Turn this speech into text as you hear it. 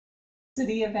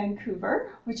City of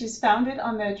Vancouver, which is founded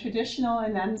on the traditional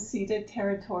and unceded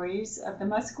territories of the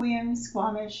Musqueam,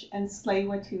 Squamish, and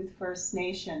Tsleil-Waututh First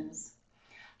Nations.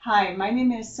 Hi, my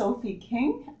name is Sophie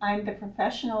King. I'm the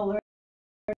Professional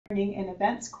Learning and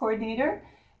Events Coordinator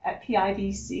at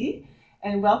PIBC,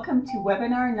 and welcome to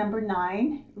webinar number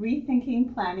 9,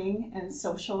 Rethinking Planning and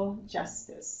Social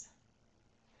Justice.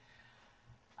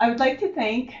 I would like to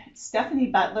thank Stephanie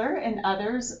Butler and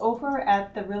others over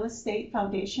at the Real Estate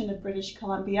Foundation of British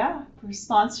Columbia for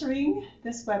sponsoring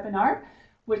this webinar,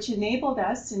 which enabled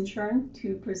us in turn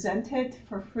to present it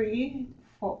for free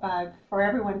for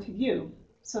everyone to view.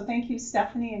 So thank you,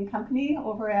 Stephanie and company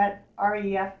over at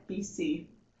REFBC.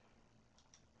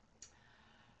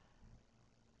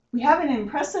 We have an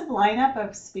impressive lineup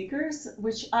of speakers,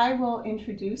 which I will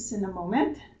introduce in a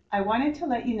moment. I wanted to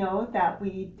let you know that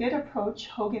we did approach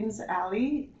Hogan's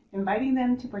Alley, inviting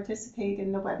them to participate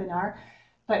in the webinar,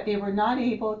 but they were not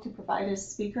able to provide a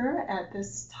speaker at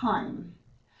this time.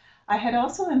 I had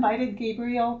also invited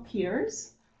Gabriel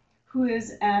Peters, who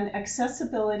is an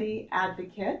accessibility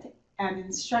advocate and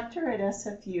instructor at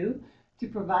SFU, to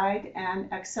provide an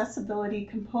accessibility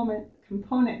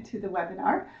component to the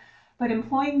webinar, but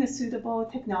employing the suitable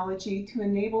technology to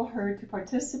enable her to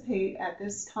participate at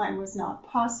this time was not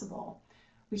possible.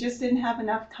 We just didn't have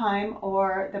enough time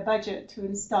or the budget to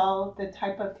install the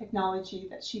type of technology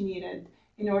that she needed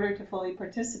in order to fully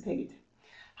participate.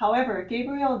 However,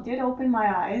 Gabriel did open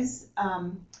my eyes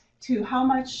to how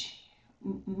much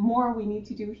more we need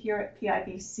to do here at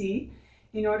PIBC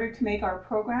in order to make our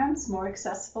programs more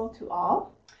accessible to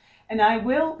all. And I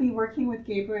will be working with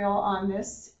Gabriel on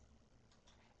this,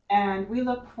 and we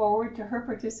look forward to her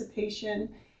participation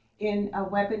in a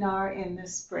webinar in the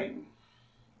spring.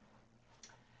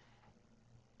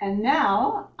 And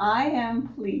now I am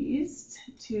pleased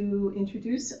to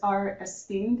introduce our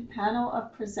esteemed panel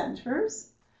of presenters.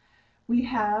 We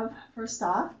have, first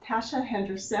off, Tasha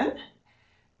Henderson,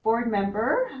 board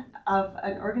member of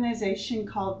an organization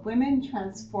called Women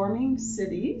Transforming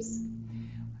Cities.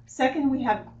 Second, we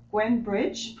have Gwen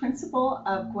Bridge, principal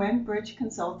of Gwen Bridge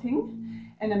Consulting,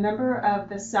 and a member of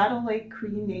the Saddle Lake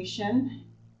Cree Nation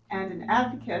and an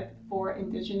advocate for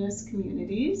Indigenous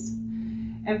communities.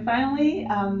 And finally,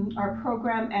 our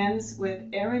program ends with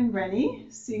Erin Rennie,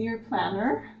 Senior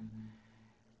Planner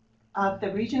of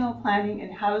the Regional Planning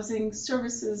and Housing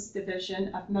Services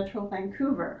Division of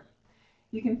Metrovancouver.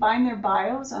 You can find their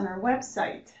bios on our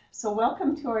website. So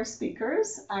welcome to our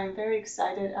speakers. I'm very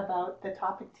excited about the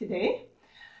topic today,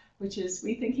 which is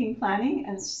Rethinking Planning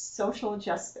and Social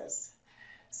Justice.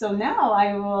 So now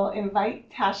I will invite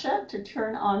Tasha to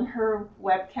turn on her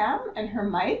webcam and her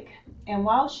mic. And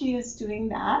while she is doing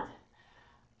that,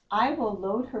 I will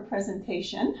load her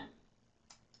presentation.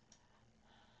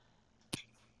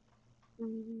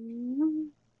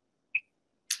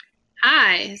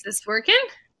 Hi, is this working?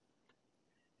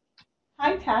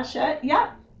 Hi, Tasha.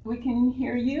 Yeah, we can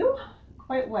hear you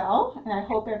quite well, and I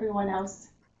hope everyone else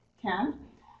can.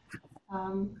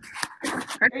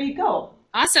 There you go.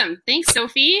 Awesome. Thanks,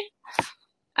 Sophie.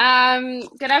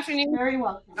 Good afternoon. Very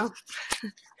welcome. Oh.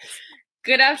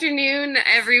 Good afternoon,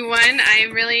 everyone.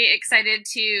 I'm really excited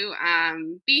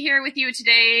to be here with you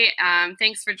today.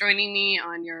 Thanks for joining me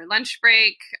on your lunch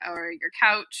break or your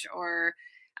couch or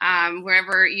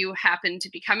wherever you happen to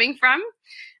be coming from.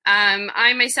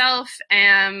 I myself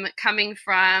am coming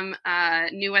from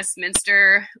New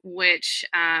Westminster, which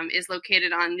is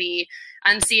located on the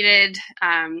unceded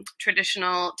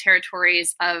traditional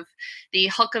territories of the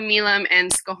Hul'qumi'num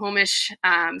and Squamish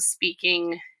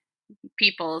speaking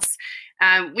peoples.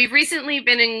 We've recently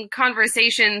been in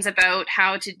conversations about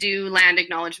how to do land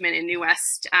acknowledgement in New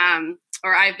West,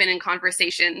 or I've been in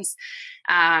conversations,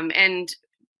 and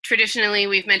traditionally,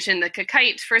 we've mentioned the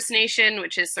Kakite First Nation,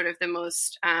 which is sort of the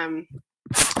most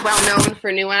well-known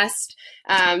for New West,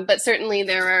 but certainly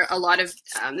there are a lot of,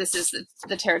 this is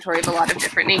the territory of a lot of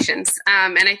different nations.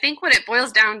 And I think what it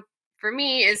boils down for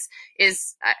me is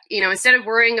you know, instead of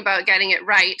worrying about getting it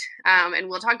right, and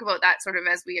we'll talk about that sort of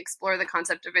as we explore the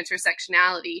concept of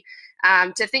intersectionality,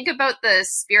 to think about the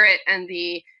spirit and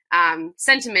the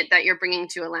sentiment that you're bringing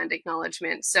to a land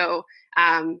acknowledgement. So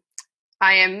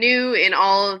I am new in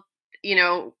all, you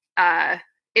know,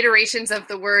 iterations of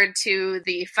the word to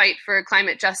the fight for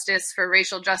climate justice, for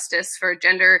racial justice, for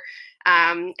gender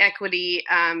equity,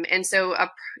 and so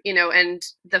you know, and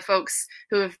the folks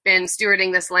who have been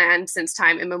stewarding this land since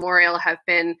time immemorial have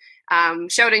been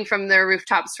shouting from their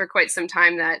rooftops for quite some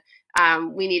time that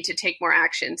we need to take more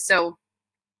action. So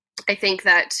I think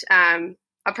that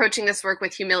approaching this work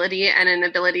with humility and an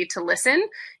ability to listen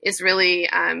is really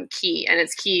key, and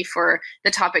it's key for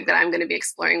the topic that I'm going to be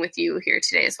exploring with you here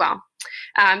today as well.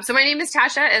 So my name is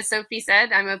Tasha, as Sophie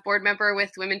said. I'm a board member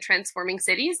with Women Transforming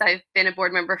Cities. I've been a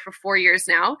board member for 4 years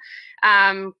now.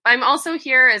 I'm also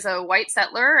here as a white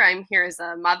settler. I'm here as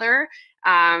a mother.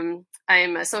 I'm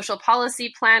a social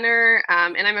policy planner,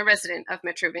 and I'm a resident of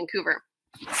Metrovancouver.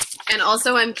 And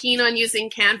also I'm keen on using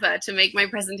Canva to make my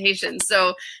presentations.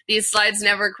 So these slides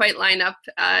never quite line up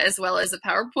as well as a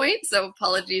PowerPoint. So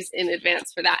apologies in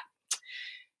advance for that.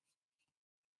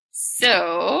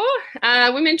 So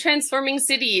Women Transforming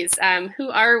Cities, who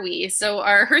are we? So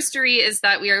our history is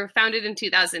that we were founded in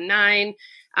 2009.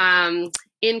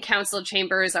 In council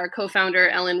chambers, our co-founder,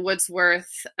 Ellen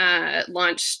Woodsworth,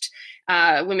 launched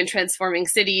Women Transforming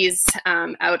Cities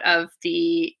out of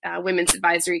the Women's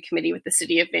Advisory Committee with the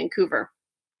City of Vancouver.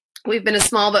 We've been a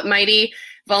small but mighty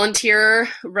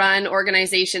volunteer-run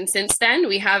organization since then.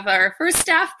 We have our first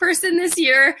staff person this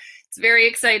year. It's very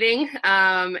exciting.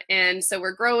 And so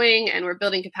we're growing and we're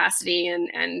building capacity, and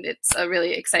it's a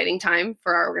really exciting time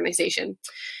for our organization.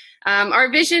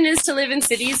 Our vision is to live in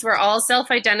cities where all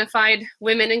self-identified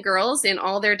women and girls in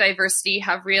all their diversity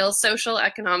have real social,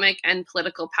 economic, and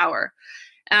political power.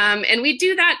 And we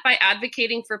do that by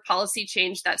advocating for policy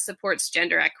change that supports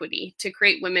gender equity to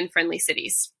create women-friendly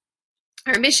cities.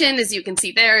 Our mission, as you can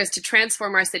see there, is to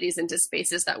transform our cities into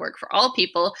spaces that work for all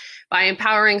people by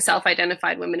empowering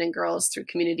self-identified women and girls through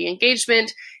community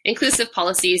engagement, inclusive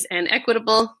policies, and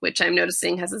equitable, which I'm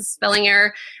noticing has a spelling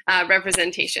error,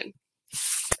 representation.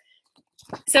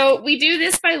 So we do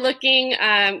this by looking,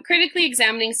 critically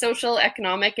examining social,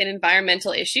 economic, and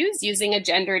environmental issues using a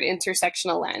gendered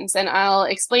intersectional lens. And I'll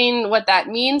explain what that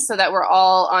means so that we're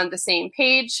all on the same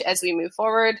page as we move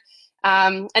forward.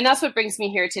 And that's what brings me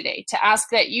here today, to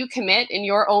ask that you commit in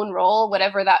your own role,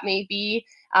 whatever that may be,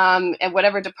 and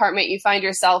whatever department you find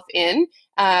yourself in,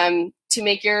 to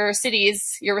make your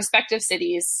cities, your respective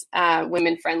cities,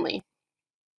 women-friendly.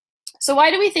 So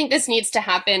why do we think this needs to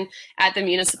happen at the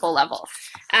municipal level?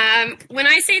 When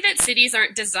I say that cities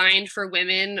aren't designed for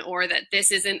women, or that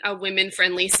this isn't a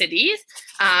women-friendly city,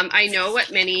 I know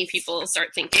what many people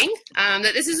start thinking,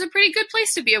 that this is a pretty good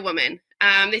place to be a woman.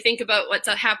 They think about what's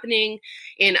happening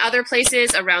in other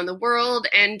places around the world,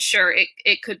 and sure,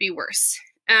 it could be worse.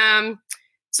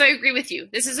 So I agree with you.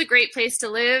 This is a great place to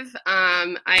live.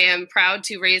 I am proud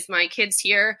to raise my kids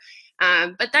here.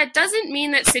 But that doesn't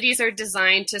mean that cities are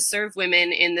designed to serve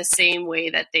women in the same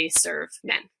way that they serve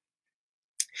men.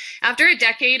 After a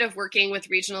decade of working with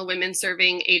regional women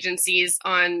serving agencies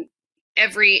on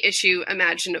every issue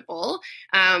imaginable,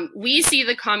 we see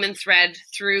the common thread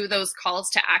through those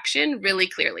calls to action really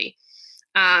clearly.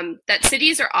 That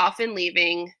cities are often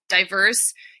leaving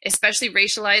diverse, especially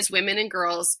racialized women and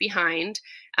girls behind,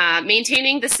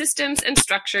 maintaining the systems and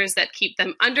structures that keep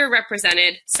them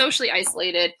underrepresented, socially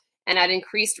isolated, and at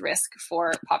increased risk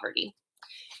for poverty.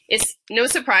 It's no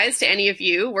surprise to any of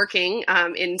you working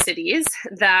in cities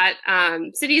that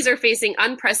cities are facing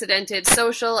unprecedented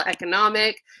social,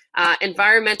 economic,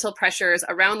 environmental pressures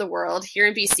around the world. Here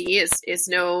in BC is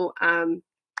no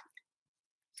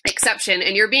exception,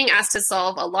 and you're being asked to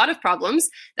solve a lot of problems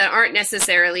that aren't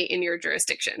necessarily in your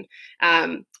jurisdiction.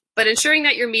 But ensuring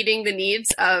that you're meeting the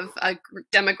needs of a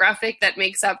demographic that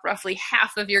makes up roughly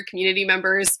half of your community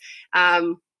members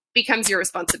becomes your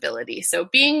responsibility. So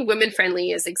being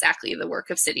women-friendly is exactly the work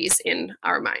of cities in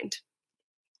our mind.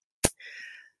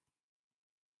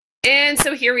 And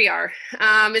so here we are.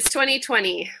 It's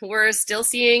 2020. We're still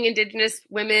seeing Indigenous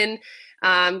women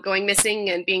going missing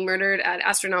and being murdered at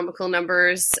astronomical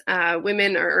numbers.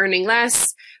 Women are earning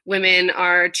less. Women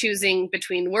are choosing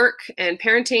between work and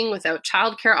parenting without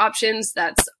childcare options.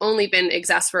 That's only been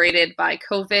exacerbated by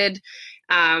COVID.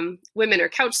 Women are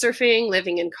couch surfing,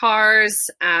 living in cars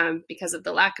because of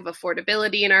the lack of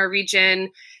affordability in our region.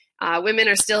 Women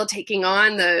are still taking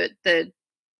on the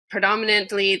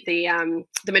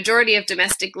majority of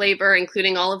domestic labor,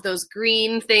 including all of those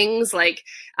green things like,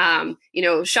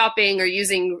 shopping or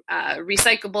using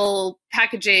recyclable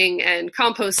packaging and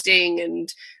composting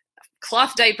and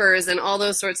cloth diapers and all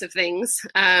those sorts of things.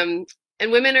 And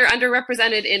women are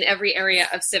underrepresented in every area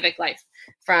of civic life,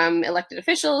 from elected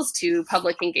officials to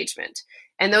public engagement.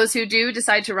 And those who do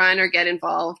decide to run or get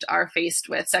involved are faced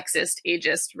with sexist,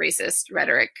 ageist, racist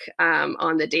rhetoric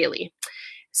on the daily.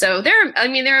 So there are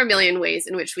a million ways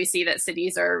in which we see that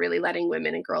cities are really letting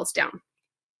women and girls down.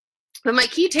 But my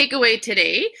key takeaway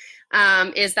today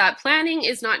is that planning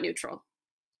is not neutral.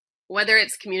 Whether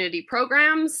it's community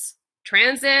programs,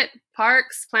 transit,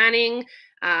 parks, planning,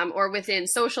 or within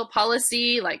social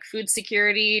policy like food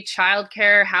security,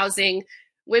 childcare, housing,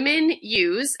 Women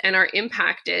use and are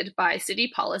impacted by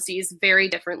city policies very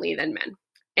differently than men,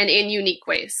 and in unique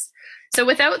ways. So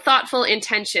without thoughtful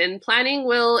intention, planning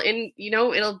will,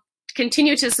 it'll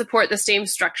continue to support the same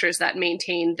structures that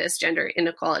maintain this gender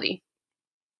inequality.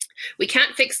 We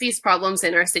can't fix these problems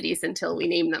in our cities until we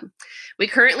name them. We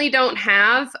currently don't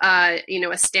have, a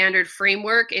standard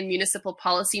framework in municipal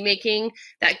policymaking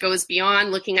that goes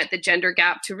beyond looking at the gender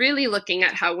gap to really looking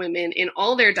at how women in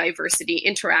all their diversity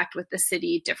interact with the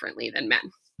city differently than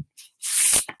men.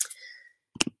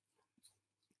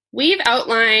 We've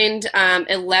outlined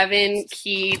 11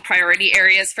 key priority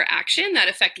areas for action that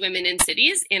affect women in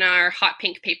cities in our Hot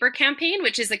Pink Paper campaign,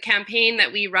 which is a campaign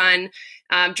that we run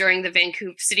during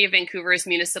the City of Vancouver's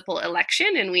municipal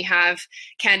election, and we have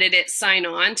candidates sign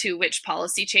on to which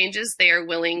policy changes they are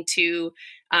willing to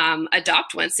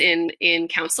adopt once in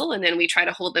council, and then we try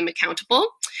to hold them accountable.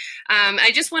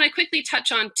 I just want to quickly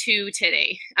touch on two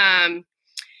today.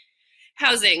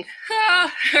 Housing.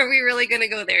 Are we really going to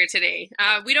go there today?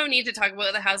 We don't need to talk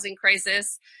about the housing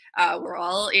crisis. We're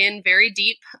all in very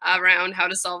deep around how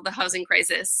to solve the housing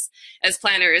crisis as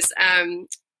planners.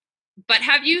 But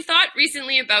have you thought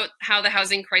recently about how the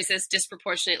housing crisis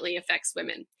disproportionately affects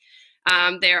women?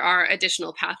 There are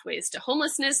additional pathways to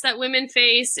homelessness that women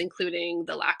face, including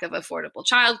the lack of affordable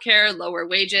childcare, lower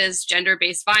wages,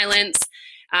 gender-based violence.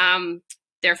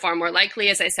 They're far more likely,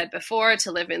 as I said before,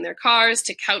 to live in their cars,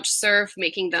 to couch surf,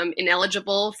 making them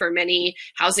ineligible for many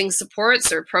housing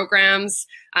supports or programs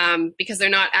because they're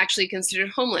not actually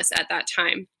considered homeless at that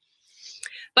time.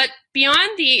 But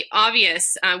beyond the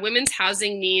obvious, women's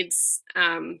housing needs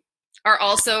are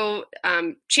also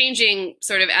changing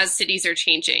sort of as cities are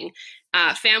changing.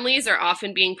 Families are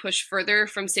often being pushed further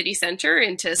from city center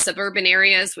into suburban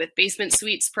areas with basement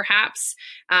suites, perhaps,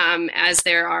 as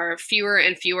there are fewer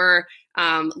and fewer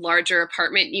larger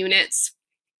apartment units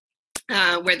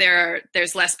where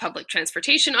there's less public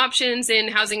transportation options in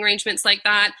housing arrangements like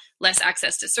that, less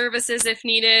access to services if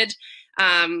needed,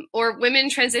 or women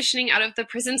transitioning out of the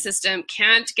prison system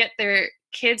can't get their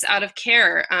kids out of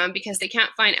care because they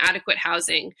can't find adequate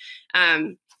housing.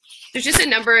 There's just a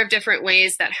number of different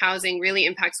ways that housing really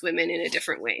impacts women in a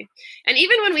different way. And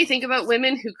even when we think about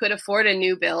women who could afford a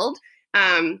new build,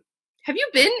 have you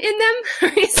been in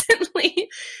them recently?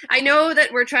 I know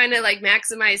that we're trying to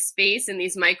maximize space in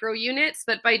these micro units,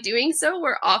 but by doing so,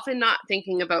 we're often not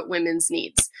thinking about women's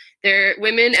needs.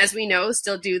 Women, as we know,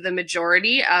 still do the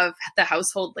majority of the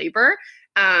household labor.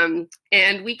 And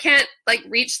we can't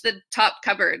reach the top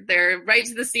cupboard. They're right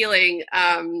to the ceiling.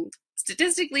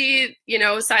 Statistically,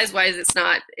 size-wise,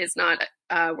 it's not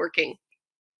working.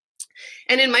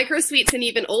 And in micro suites and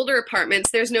even older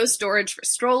apartments, there's no storage for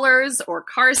strollers or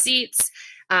car seats.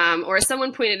 Or as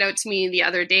someone pointed out to me the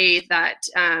other day, that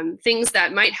things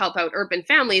that might help out urban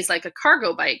families, like a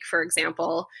cargo bike, for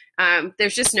example,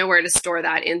 there's just nowhere to store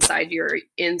that inside your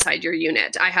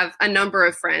unit. I have a number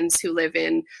of friends who live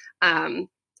in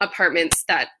apartments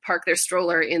that park their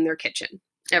stroller in their kitchen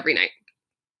every night.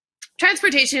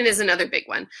 Transportation is another big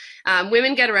one.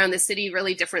 Women get around the city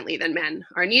really differently than men.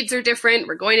 Our needs are different.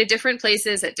 We're going to different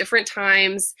places at different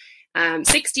times.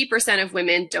 60% of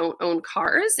women don't own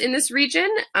cars in this region,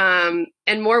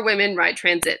 and more women ride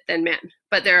transit than men.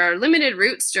 But there are limited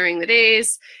routes during the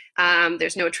days.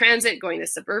 There's no transit going to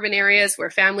suburban areas where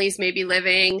families may be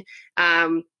living.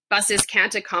 Buses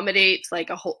can't accommodate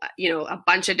a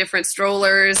bunch of different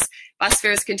strollers. Bus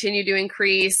fares continue to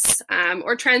increase,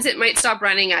 or transit might stop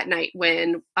running at night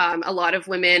when a lot of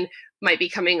women might be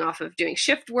coming off of doing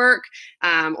shift work,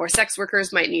 or sex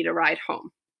workers might need a ride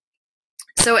home.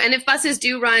 So, and if buses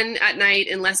do run at night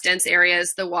in less dense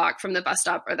areas, the walk from the bus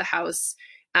stop or the house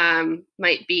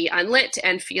might be unlit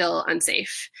and feel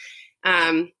unsafe.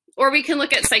 Or we can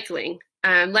look at cycling.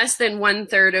 Less than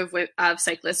 1/3 of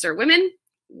cyclists are women.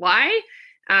 Why?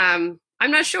 I'm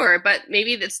not sure, but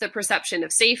maybe it's the perception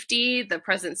of safety, the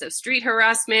presence of street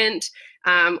harassment,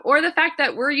 or the fact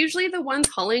that we're usually the ones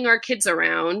hauling our kids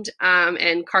around,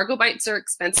 and cargo bikes are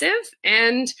expensive,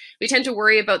 and we tend to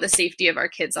worry about the safety of our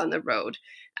kids on the road.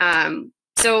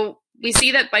 So we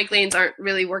see that bike lanes aren't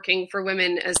really working for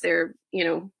women as they're,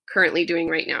 currently doing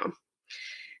right now.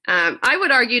 I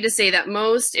would argue to say that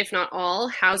most, if not all,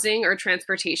 housing or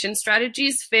transportation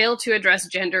strategies fail to address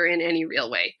gender in any real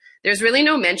way. There's really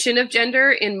no mention of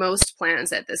gender in most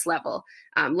plans at this level.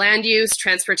 Land use,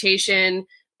 transportation,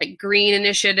 green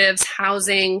initiatives,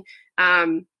 housing.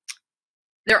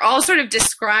 they're all sort of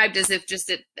described as if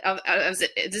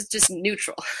it's just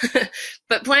neutral.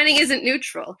 But planning isn't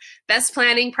neutral. Best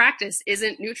planning practice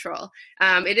isn't neutral.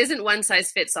 It isn't one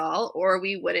size fits all, or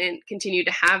we wouldn't continue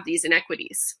to have these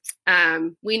inequities.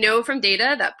 We know from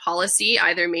data that policy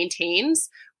either maintains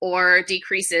or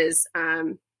decreases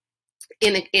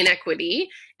inequity,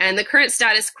 and the current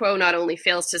status quo not only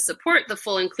fails to support the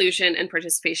full inclusion and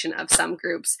participation of some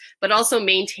groups, but also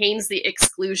maintains the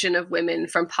exclusion of women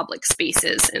from public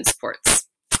spaces and sports.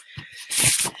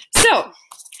 So,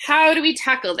 how do we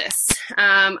tackle this?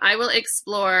 I will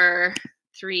explore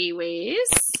 3 ways.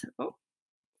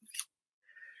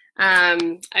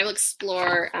 I will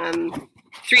explore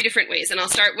 3 different ways, and I'll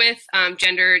start with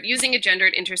using a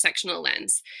gendered intersectional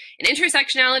lens. And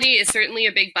intersectionality is certainly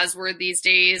a big buzzword these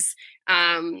days,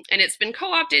 and it's been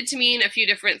co-opted to mean a few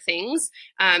different things.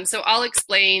 So I'll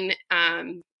explain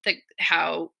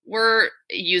how we're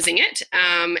using it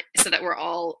so that we're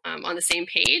all on the same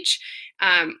page.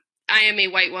 I am a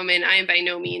white woman. I am by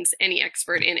no means any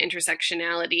expert in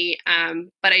intersectionality,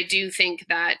 but I do think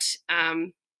that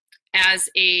as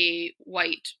a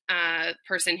white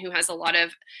person who has a lot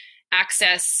of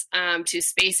access to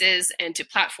spaces and to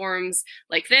platforms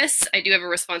like this, I do have a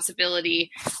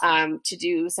responsibility to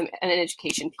do an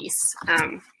education piece.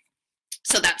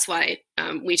 So that's why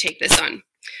we take this on.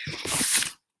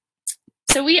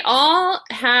 So we all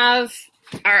have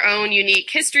our own unique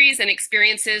histories and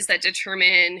experiences that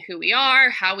determine who we are,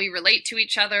 how we relate to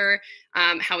each other,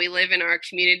 how we live in our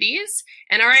communities,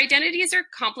 and our identities are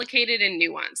complicated and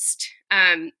nuanced.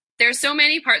 There are so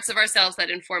many parts of ourselves that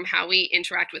inform how we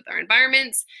interact with our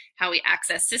environments, how we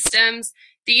access systems.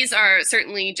 These are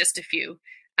certainly just a few.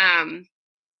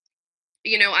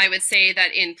 You know, I would say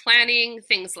that in planning,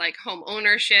 things like home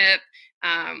ownership,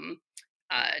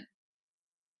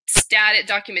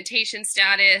 documentation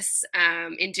status,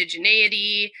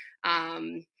 indigeneity,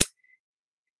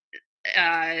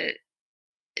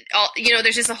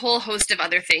 there's just a whole host of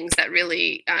other things that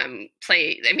really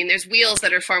play. I mean, there's wheels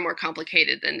that are far more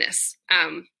complicated than this,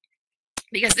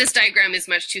 because this diagram is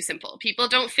much too simple. People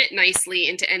don't fit nicely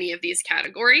into any of these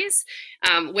categories.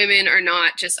 Women are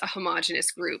not just a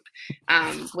homogenous group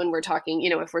when we're talking,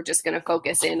 if we're just going to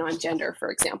focus in on gender,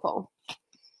 for example.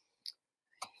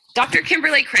 Dr.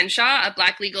 Kimberly Crenshaw, a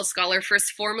Black legal scholar,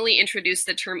 first formally introduced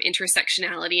the term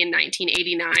intersectionality in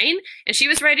 1989, and she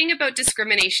was writing about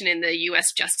discrimination in the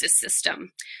US justice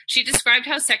system. She described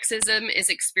how sexism is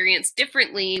experienced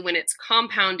differently when it's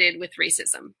compounded with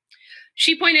racism.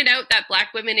 She pointed out that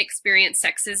Black women experience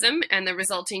sexism and the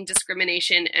resulting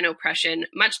discrimination and oppression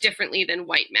much differently than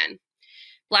white men.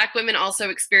 Black women also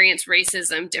experience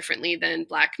racism differently than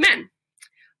Black men.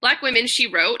 Black women, she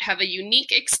wrote, have a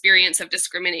unique experience of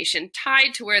discrimination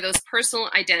tied to where those personal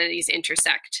identities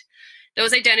intersect.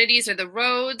 Those identities are the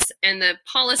roads and the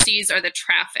policies are the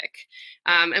traffic.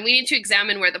 And we need to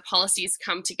examine where the policies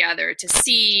come together to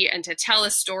see and to tell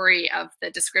a story of the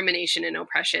discrimination and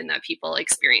oppression that people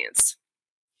experience.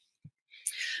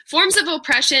 Forms of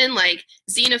oppression like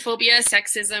xenophobia,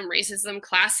 sexism, racism,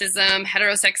 classism,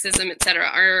 heterosexism, etc.,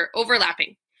 are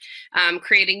overlapping,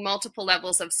 creating multiple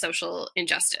levels of social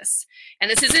injustice. And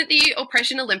this isn't the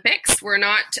oppression Olympics. We're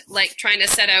not like trying to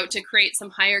set out to create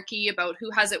some hierarchy about who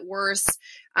has it worse.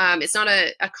 It's not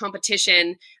a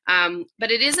competition,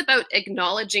 but it is about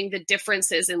acknowledging the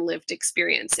differences in lived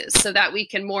experiences so that we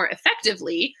can more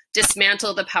effectively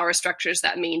dismantle the power structures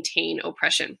that maintain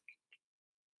oppression.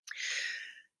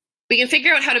 We can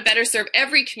figure out how to better serve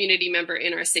every community member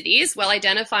in our cities while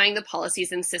identifying the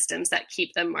policies and systems that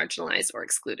keep them marginalized or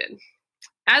excluded.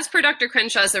 As per Dr.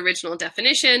 Crenshaw's original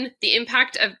definition, the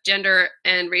impact of gender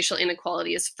and racial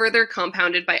inequality is further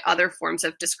compounded by other forms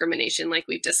of discrimination like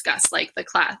we've discussed, like the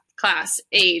class,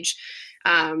 age,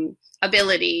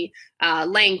 ability,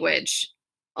 language,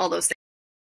 all those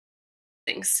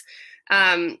things.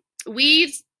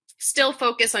 We still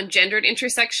focus on gendered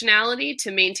intersectionality to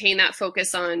maintain that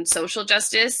focus on social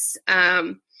justice.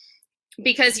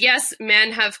 Because yes,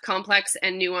 men have complex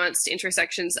and nuanced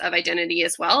intersections of identity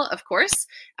as well, of course,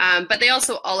 but they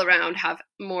also all around have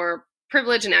more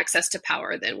privilege and access to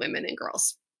power than women and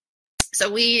girls.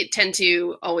 So we tend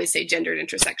to always say gendered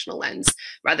intersectional lens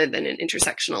rather than an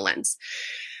intersectional lens.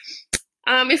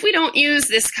 If we don't use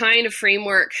this kind of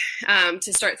framework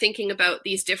to start thinking about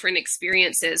these different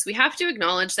experiences, we have to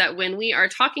acknowledge that when we are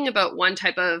talking about one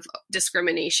type of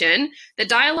discrimination, the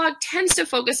dialogue tends to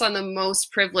focus on the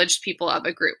most privileged people of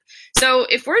a group. So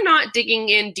if we're not digging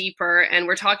in deeper and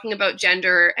we're talking about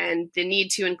gender and the need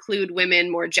to include women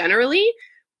more generally,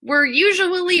 we're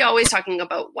usually always talking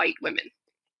about white women.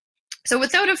 So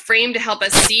without a frame to help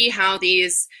us see how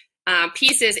these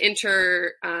pieces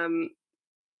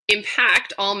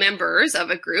impact all members of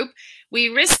a group, we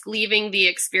risk leaving the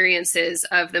experiences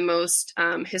of the most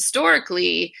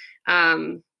historically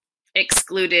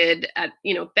excluded, at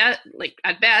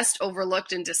at best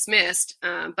overlooked and dismissed,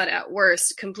 but at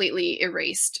worst completely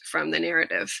erased from the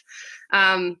narrative.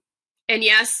 And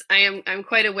yes, I'm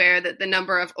quite aware that the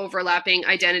number of overlapping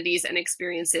identities and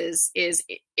experiences is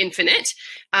infinite.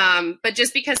 But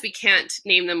just because we can't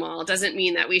name them all doesn't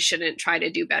mean that we shouldn't try to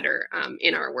do better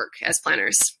in our work as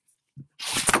planners.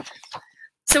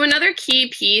 So another key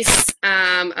piece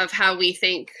of how we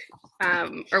think,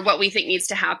 or what we think needs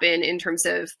to happen in terms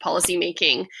of policy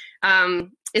making,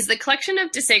 is the collection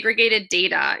of disaggregated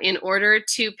data in order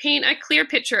to paint a clear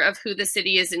picture of who the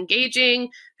city is engaging,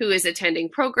 who is attending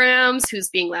programs, who's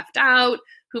being left out,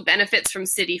 who benefits from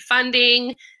city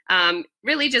funding,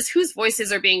 really just whose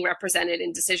voices are being represented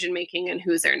in decision making and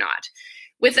whose are not.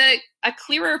 With a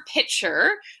clearer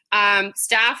picture,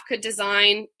 staff could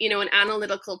design, an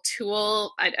analytical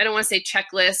tool. I don't want to say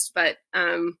checklist, but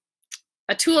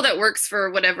a tool that works for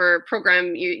whatever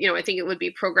program I think it would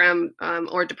be program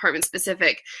or department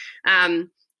specific,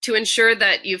 to ensure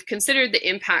that you've considered the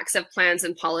impacts of plans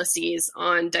and policies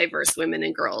on diverse women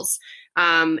and girls,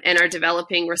 and are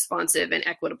developing responsive and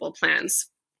equitable plans.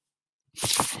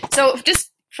 So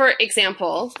just for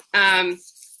example,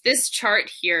 this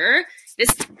chart here,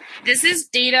 this is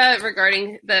data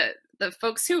regarding the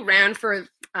folks who ran for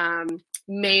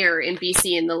mayor in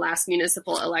BC in the last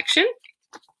municipal election.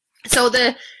 So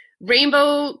the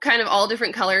rainbow, kind of all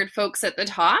different colored folks at the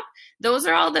top, those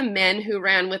are all the men who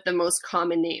ran with the most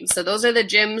common names. So those are the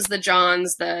Jims, the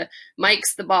Johns, the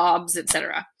Mikes, the Bobs,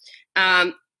 etc.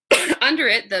 Under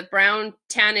it, the brown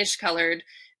tannish colored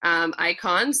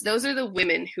icons, those are the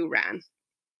women who ran.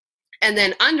 And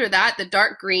then under that, the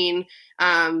dark green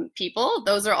people,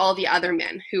 those are all the other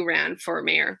men who ran for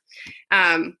mayor.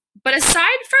 But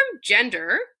aside from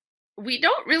gender, we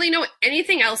don't really know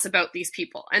anything else about these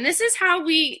people. And this is how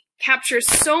we capture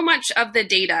so much of the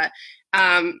data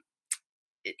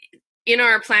in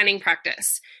our planning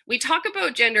practice. We talk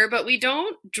about gender, but we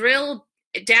don't drill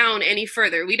down any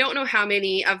further. We don't know how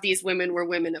many of these women were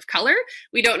women of color.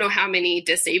 We don't know how many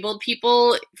disabled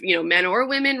people, men or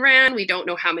women ran. We don't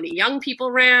know how many young people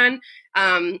ran.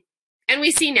 And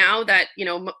we see now that,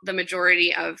 the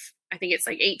majority of, I think it's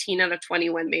like 18 out of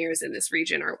 21 mayors in this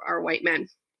region are white men.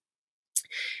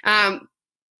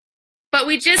 But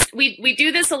we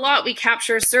do this a lot. We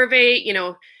capture survey,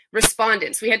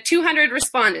 respondents. We had 200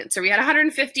 respondents, or we had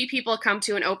 150 people come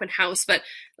to an open house, but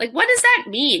what does that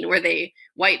mean? Were they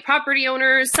white property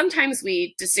owners? Sometimes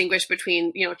we distinguish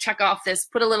between, check off this,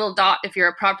 put a little dot if you're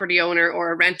a property owner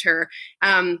or a renter.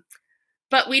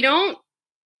 But we don't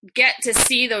get to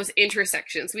see those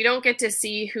intersections. We don't get to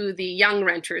see who the young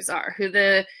renters are, who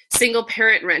the single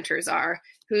parent renters are,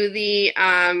 who the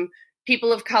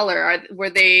people of color are.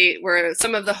 Were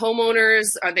some of the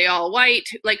homeowners, are they all white?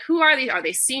 Who are these? Are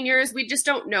they seniors? We just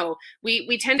don't know.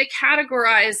 We tend to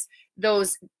categorize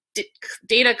those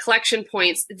data collection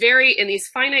points in these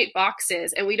finite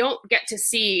boxes, and we don't get to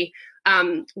see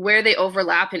where they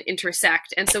overlap and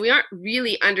intersect. And so we aren't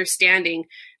really understanding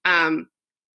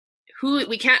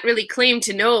we can't really claim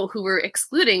to know who we're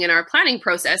excluding in our planning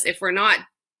process if we're not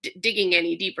digging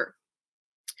any deeper.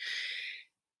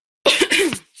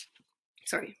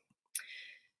 Sorry,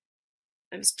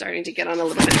 I'm starting to get on a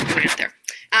little bit of a rant there.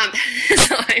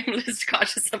 So I'm just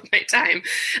cautious of my time.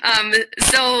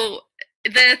 So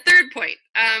the third point,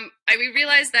 we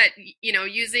realized that,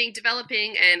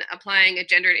 developing and applying a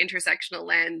gendered intersectional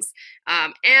lens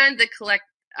and the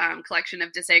collection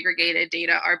of disaggregated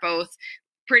data are both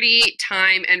pretty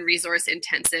time and resource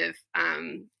intensive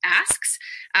asks.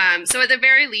 So at the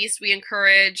very least, we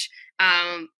encourage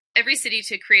every city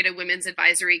to create a women's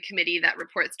advisory committee that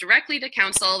reports directly to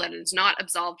council, that is not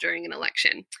absolved during an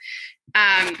election.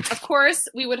 Of course,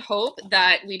 we would hope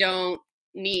that we don't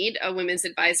need a women's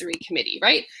advisory committee,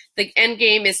 right? The end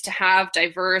game is to have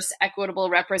diverse, equitable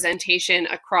representation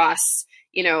across,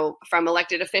 from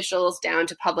elected officials down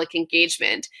to public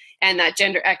engagement, and that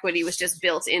gender equity was just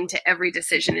built into every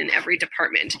decision in every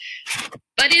department.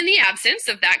 But in the absence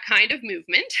of that kind of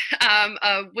movement,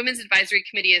 a women's advisory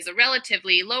committee is a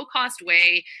relatively low-cost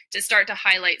way to start to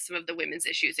highlight some of the women's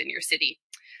issues in your city.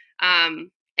 And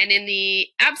in the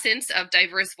absence of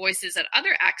diverse voices at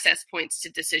other access points to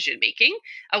decision-making,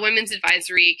 a women's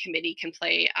advisory committee can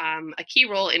play a key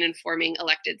role in informing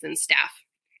electeds and staff.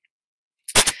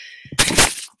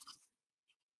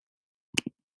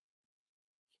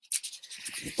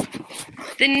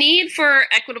 The need for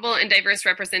equitable and diverse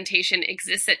representation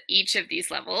exists at each of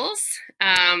these levels.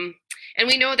 And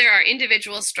we know there are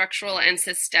individual, structural, and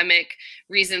systemic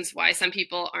reasons why some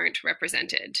people aren't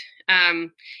represented.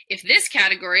 If this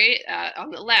category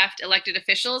on the left, elected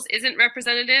officials, isn't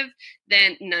representative,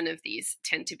 then none of these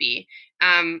tend to be.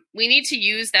 We need to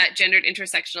use that gendered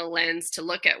intersectional lens to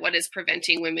look at what is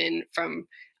preventing women from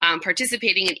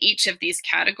participating in each of these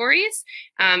categories,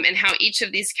 and how each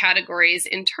of these categories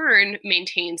in turn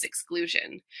maintains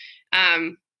exclusion.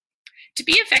 To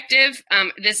be effective,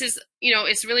 this is,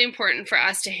 it's really important for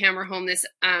us to hammer home this,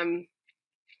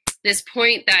 this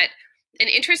point that an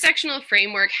intersectional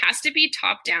framework has to be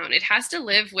top down. It has to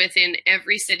live within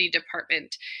every city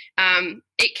department.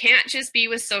 It can't just be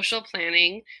with social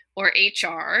planning or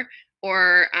HR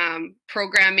or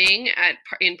programming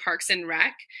in Parks and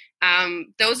Rec.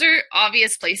 Those are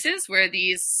obvious places where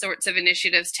these sorts of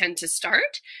initiatives tend to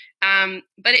start,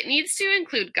 but it needs to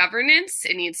include governance,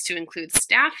 it needs to include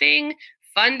staffing,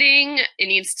 funding, it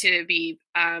needs to be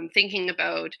thinking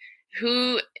about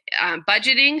who,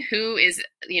 budgeting, who is,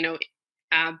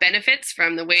 benefits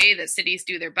from the way that cities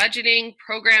do their budgeting,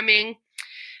 programming.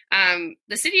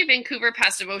 The City of Vancouver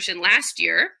passed a motion last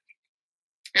year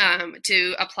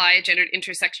to apply a gendered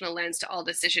intersectional lens to all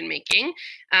decision making.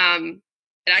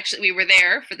 And actually, we were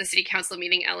there for the city council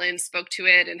meeting. Ellen spoke to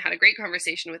it and had a great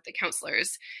conversation with the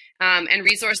councillors, and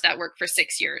resourced that work for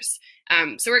 6 years.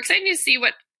 So we're excited to see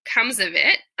what comes of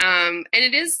it. And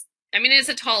it is, it is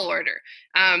a tall order,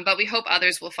 but we hope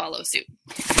others will follow suit.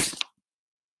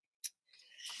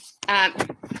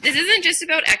 This isn't just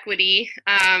about equity.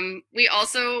 We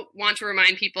also want to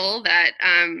remind people that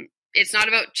it's not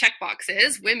about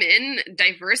checkboxes. Women,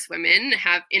 diverse women,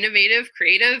 have innovative,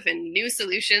 creative, and new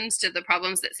solutions to the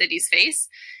problems that cities face.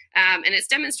 And it's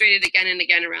demonstrated again and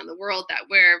again around the world that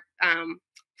where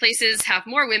places have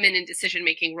more women in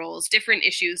decision-making roles, different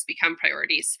issues become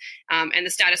priorities. And the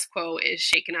status quo is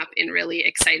shaken up in really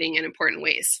exciting and important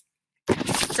ways.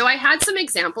 So I had some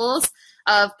examples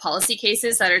of policy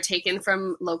cases that are taken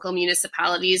from local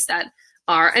municipalities that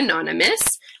are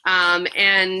anonymous.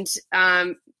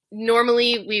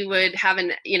 Normally we would have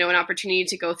an opportunity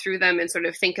to go through them and sort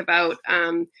of think about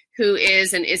who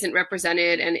is and isn't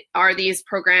represented, and are these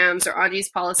programs or are these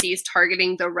policies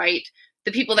targeting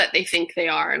the people that they think they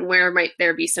are, and where might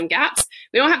there be some gaps.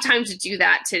 We don't have time to do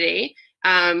that today,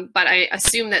 but I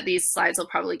assume that these slides will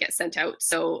probably get sent out,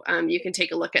 so you can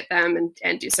take a look at them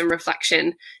and do some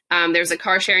reflection. There's a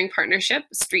car sharing partnership,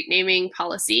 street naming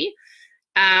policy,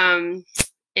 and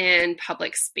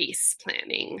public space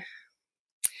planning.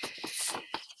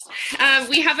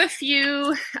 We have a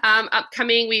few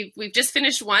upcoming, we've just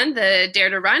finished one, the Dare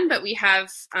to Run, but we have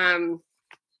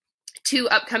 2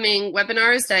 upcoming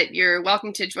webinars that you're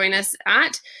welcome to join us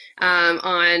at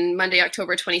on Monday,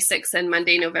 October 26th and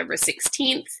Monday, November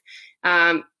 16th.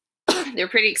 They're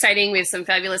pretty exciting. We have some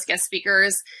fabulous guest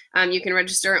speakers. You can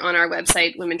register on our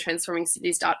website,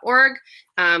 womentransformingcities.org.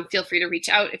 Feel free to reach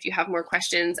out if you have more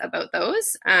questions about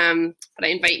those, but I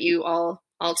invite you all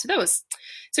to those.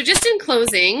 So just in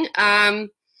closing,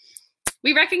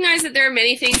 we recognize that there are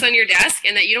many things on your desk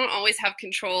and that you don't always have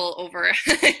control over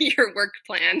your work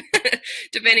plan,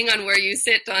 depending on where you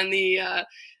sit on the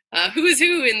who's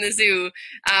who in the zoo.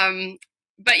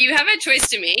 But you have a choice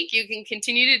to make. You can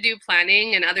continue to do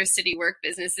planning and other city work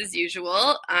business as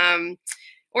usual,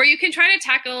 or you can try to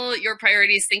tackle your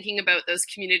priorities thinking about those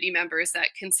community members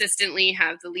that consistently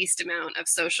have the least amount of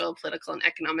social, political, and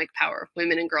economic power,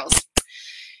 women and girls.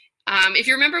 If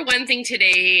you remember one thing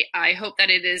today, I hope that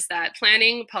it is that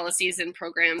planning, policies, and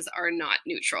programs are not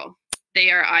neutral. They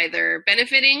are either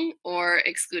benefiting or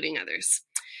excluding others.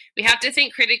 We have to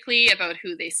think critically about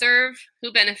who they serve,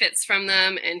 who benefits from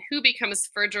them, and who becomes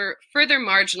further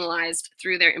marginalized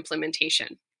through their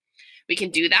implementation. We can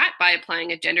do that by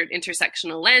applying a gendered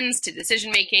intersectional lens to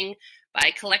decision-making,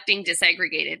 by collecting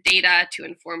disaggregated data to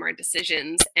inform our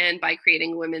decisions, and by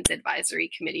creating a women's advisory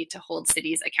committee to hold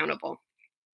cities accountable.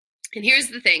 And here's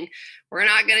the thing, we're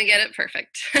not going to get it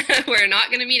perfect. We're not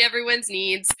going to meet everyone's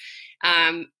needs.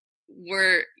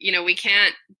 We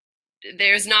can't,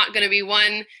 there's not going to be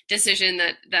one decision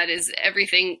that is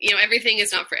everything, everything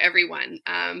is not for everyone.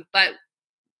 But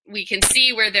we can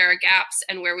see where there are gaps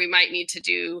and where we might need to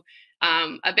do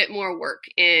a bit more work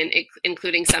in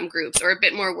including some groups, or a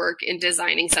bit more work in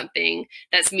designing something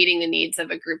that's meeting the needs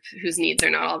of a group whose needs are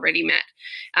not already met.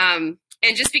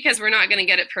 And just because we're not going to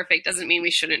get it perfect doesn't mean we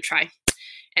shouldn't try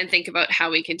and think about how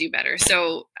we can do better.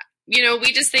 So,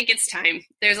 we just think it's time.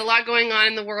 There's a lot going on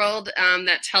in the world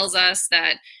that tells us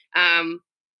that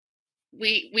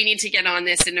we need to get on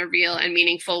this in a real and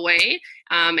meaningful way.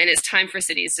 And it's time for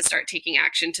cities to start taking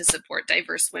action to support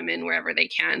diverse women wherever they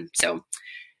can. So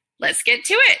let's get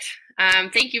to it.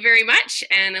 Thank you very much.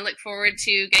 And I look forward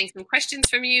to getting some questions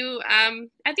from you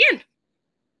at the end.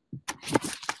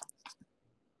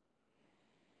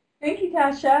 Thank you,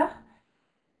 Tasha.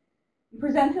 You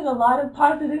presented a lot of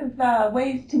positive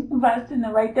ways to move us in the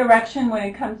right direction when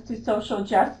it comes to social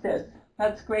justice.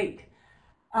 That's great.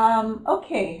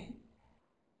 Okay.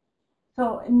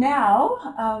 So now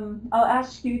I'll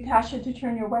ask you, Tasha, to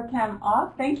turn your webcam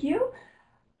off. Thank you.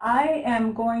 I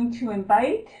am going to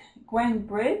invite Gwen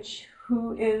Bridge,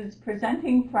 who is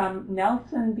presenting from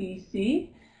Nelson, BC.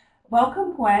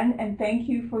 Welcome, Gwen, and thank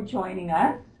you for joining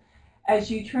us. As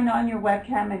you turn on your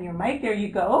webcam and your mic, there you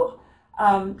go.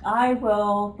 I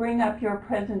will bring up your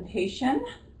presentation.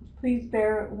 Please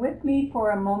bear with me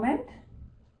for a moment.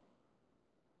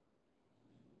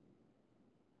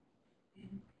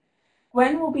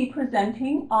 Gwen will be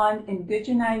presenting on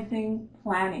Indigenizing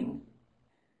planning.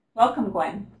 Welcome,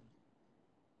 Gwen.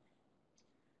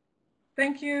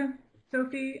 Thank you,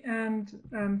 Sophie, and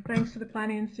thanks to the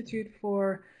Planning Institute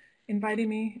for inviting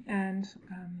me, and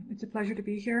it's a pleasure to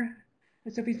be here.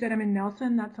 As Sophie said, I'm in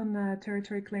Nelson. That's on the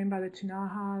territory claimed by the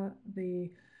Ktunaxa, the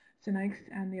Sinixt,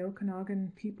 and the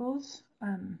Okanagan peoples.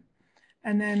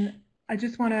 And then I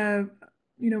just want to,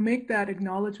 make that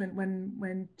acknowledgement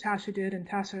when Tasha did, and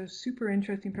Tasha's super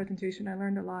interesting presentation. I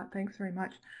learned a lot. Thanks very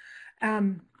much.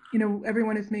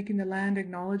 Everyone is making the land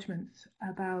acknowledgements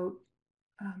about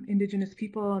Indigenous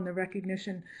people and the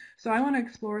recognition. So I want to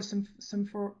explore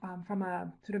from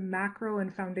a sort of macro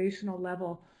and foundational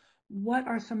level. What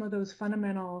are some of those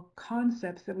fundamental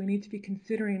concepts that we need to be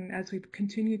considering as we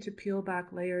continue to peel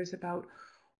back layers about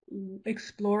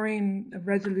exploring a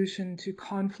resolution to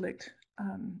conflict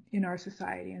in our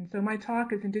society? And so my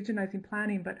talk is Indigenizing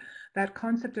planning, but that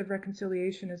concept of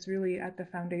reconciliation is really at the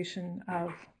foundation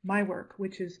of my work,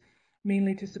 which is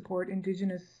mainly to support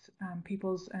Indigenous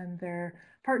peoples and their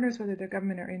partners, whether they're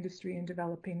government or industry, in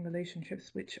developing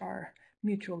relationships which are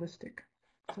mutualistic.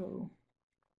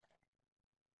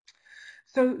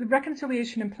 So the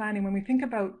reconciliation and planning, when we think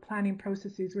about planning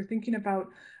processes, we're thinking about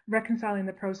reconciling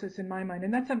the process in my mind.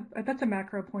 And that's a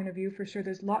macro point of view for sure.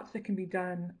 There's lots that can be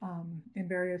done in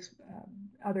various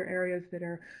other areas that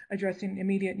are addressing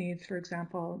immediate needs. For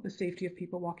example, the safety of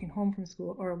people walking home from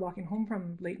school or walking home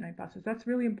from late night buses. That's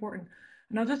really important.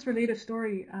 And I'll just relate a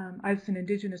story. As an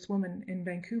Indigenous woman in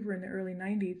Vancouver in the early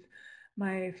 90s,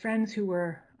 my friends who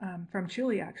were from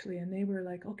Chile, actually, and they were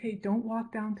like, okay, don't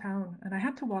walk downtown. And I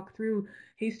had to walk through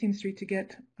Hastings Street to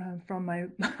get from my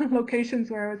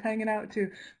locations where I was hanging out to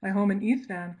my home in East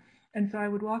Van. And so I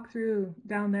would walk through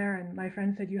down there, and my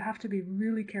friend said, you have to be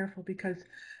really careful because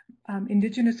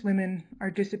Indigenous women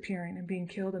are disappearing and being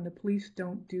killed, and the police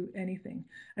don't do anything.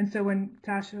 And so when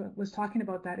Tasha was talking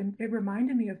about that, it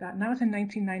reminded me of that. And that was in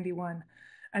 1991.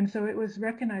 And so it was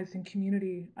recognized in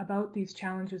community about these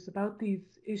challenges, about these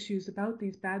issues, about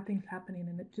these bad things happening,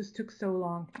 and it just took so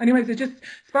long. Anyways, it just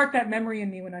sparked that memory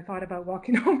in me when I thought about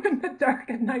walking home in the dark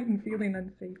at night and feeling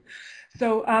unsafe.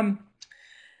 So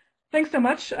thanks so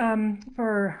much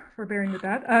for bearing with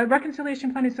that.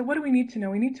 Reconciliation planning. So what do we need to know?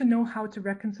 We need to know how to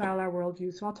reconcile our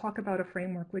worldview. So I'll talk about a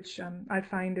framework which I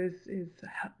find is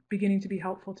beginning to be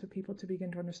helpful to people to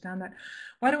begin to understand that.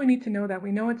 Why do we need to know that?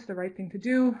 We know it's the right thing to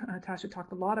do. Tasha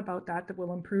talked a lot about that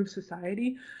will improve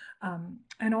society.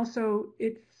 And also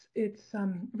it's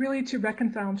really to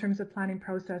reconcile in terms of planning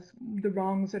process the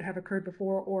wrongs that have occurred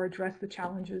before or address the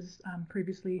challenges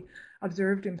previously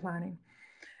observed in planning.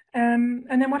 And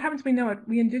then what happens? We know it.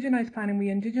 We indigenize planning. We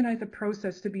indigenize a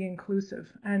process to be inclusive.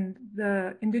 And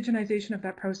the indigenization of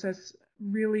that process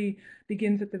really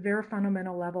begins at the very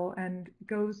fundamental level and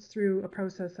goes through a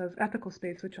process of ethical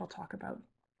space, which I'll talk about.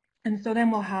 And so then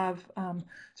we'll have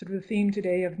sort of the theme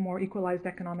today of more equalized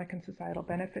economic and societal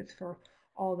benefits for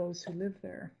all those who live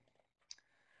there.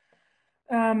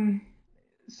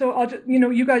 So I'll just,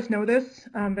 you guys know this.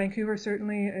 Vancouver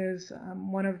certainly is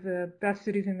one of the best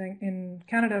cities in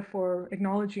Canada for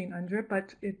acknowledging UNDRIP,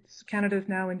 but Canada's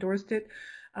now endorsed it,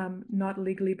 not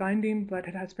legally binding, but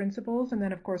it has principles. And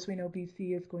then, of course, we know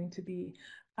BC is going to be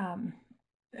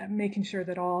making sure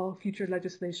that all future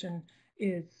legislation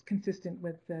is consistent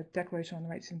with the Declaration on the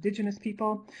Rights of Indigenous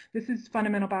People. This is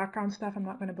fundamental background stuff. I'm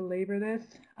not going to belabor this,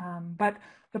 but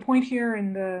the point here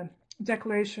in the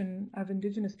Declaration of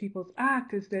Indigenous Peoples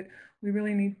Act is that we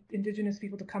really need Indigenous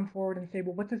people to come forward and say,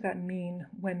 well, what does that mean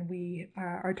when we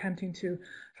are attempting to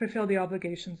fulfill the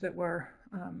obligations that were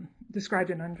described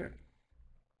in UNDRIP?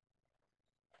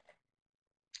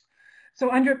 So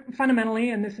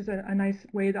fundamentally, and this is a nice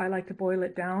way that I like to boil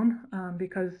it down,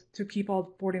 because to keep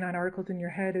all 49 articles in your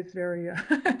head is very,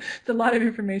 it's a lot of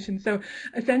information. So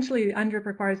essentially, UNDRIP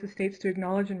requires the states to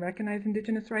acknowledge and recognize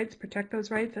Indigenous rights, protect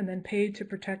those rights, and then pay to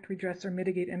protect, redress, or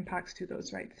mitigate impacts to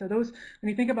those rights. So those,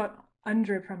 when you think about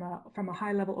UNDRIP from a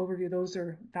high level overview,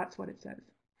 that's what it says.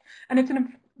 And it's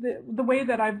the way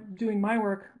that I'm doing my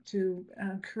work to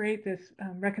create this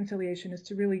reconciliation is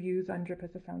to really use UNDRIP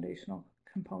as a foundational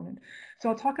component. So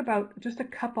I'll talk about just a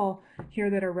couple here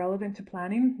that are relevant to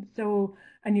planning. So,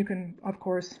 and you can, of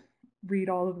course, read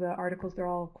all of the articles, they're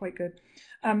all quite good.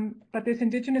 But this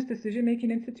Indigenous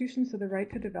decision-making institutions, so the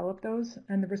right to develop those,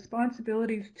 and the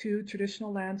responsibilities to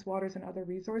traditional lands, waters, and other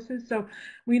resources. So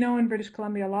we know in British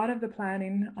Columbia, a lot of the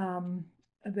planning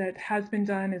that has been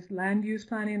done is land use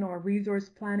planning or resource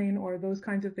planning or those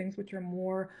kinds of things which are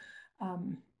more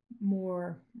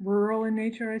rural in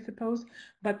nature, I suppose,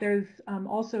 but there's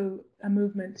also a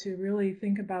movement to really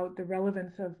think about the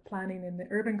relevance of planning in the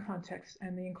urban context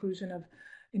and the inclusion of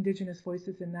Indigenous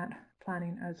voices in that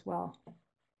planning as well.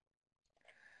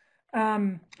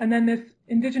 And then this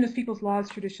Indigenous peoples' laws,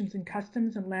 traditions, and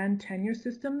customs and land tenure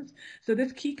systems. So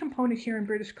this key component here in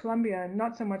British Columbia,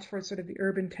 not so much for sort of the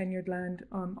urban tenured land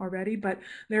already, but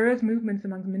there is movements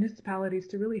among municipalities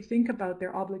to really think about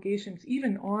their obligations,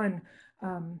 even on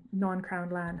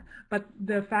non-crown land. But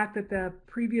the fact that the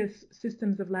previous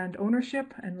systems of land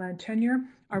ownership and land tenure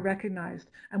are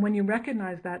recognized. And when you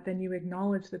recognize that, then you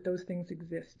acknowledge that those things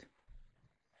exist.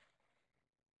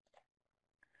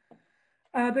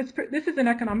 This is an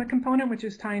economic component, which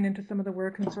is tying into some of the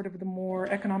work in sort of the more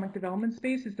economic development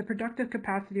space, is the productive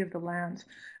capacity of the land.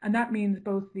 And that means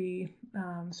both the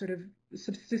sort of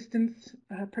subsistence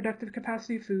productive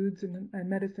capacity, foods and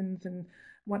medicines and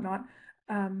whatnot,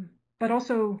 but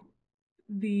also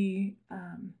the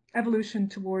evolution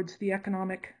towards the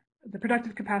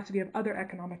productive capacity of other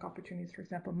economic opportunities, for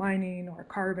example, mining or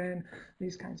carbon,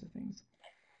 these kinds of things.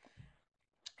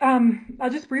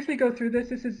 I'll just briefly go through this.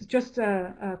 This is just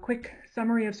a quick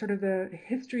summary of sort of the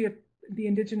history of the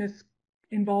Indigenous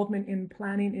involvement in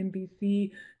planning in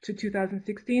BC to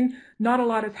 2016. Not a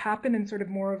lot has happened in sort of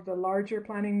more of the larger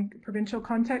planning provincial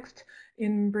context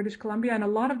in British Columbia, and a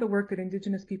lot of the work that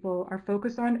Indigenous people are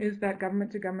focused on is that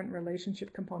government-to-government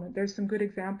relationship component. There's some good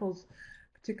examples,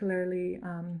 particularly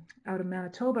out of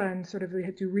Manitoba, and sort of we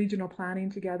do regional planning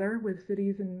together with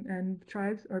cities and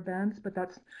tribes or bands, but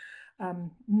that's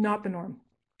not the norm.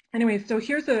 Anyways, so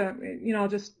here's I'll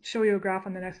just show you a graph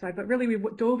on the next slide, but really we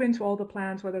dove into all the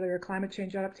plans, whether they were climate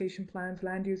change adaptation plans,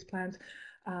 land use plans,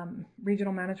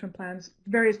 regional management plans,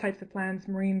 various types of plans,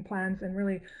 marine plans, and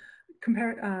really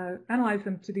analyze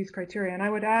them to these criteria. And I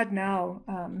would add now,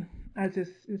 as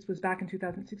this was back in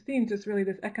 2016, just really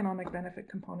this economic benefit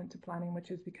component to planning,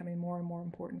 which is becoming more and more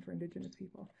important for Indigenous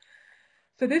people.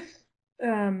 So this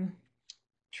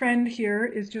trend here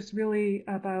is just really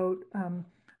about,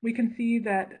 we can see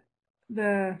that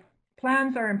the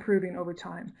plans are improving over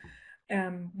time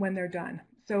when they're done.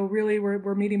 So really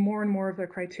we're meeting more and more of the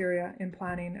criteria in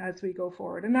planning as we go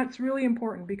forward. And that's really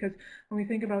important because when we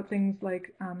think about things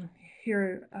like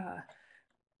here,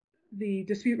 the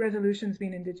dispute resolutions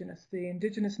being Indigenous, the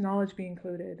Indigenous knowledge being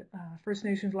included, First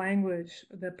Nations language,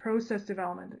 the process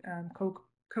development,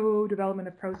 co-development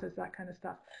of process, that kind of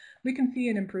stuff, we can see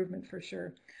an improvement for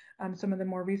sure. Some of the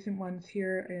more recent ones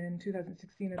here in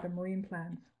 2016 are the marine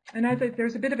plans. And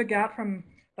there's a bit of a gap from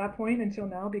that point until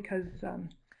now because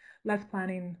less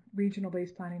planning,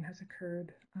 regional-based planning has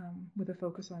occurred with a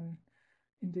focus on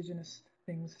Indigenous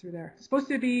things through there. It's supposed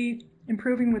to be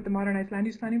improving with the modernized land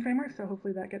use planning framework, so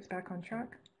hopefully that gets back on track.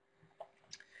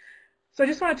 So I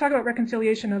just want to talk about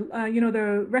reconciliation.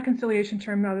 The reconciliation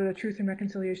term, the Truth and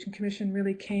Reconciliation Commission,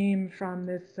 really came from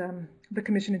this, the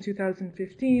commission in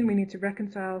 2015. We need to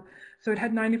reconcile. So it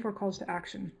had 94 calls to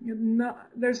action.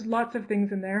 There's lots of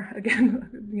things in there. Again,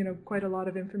 quite a lot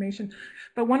of information.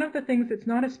 But one of the things that's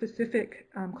not a specific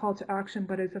call to action,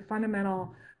 but is a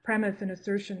fundamental premise and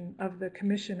assertion of the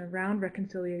commission around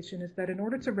reconciliation is that in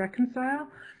order to reconcile,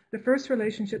 the first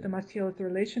relationship that must heal is the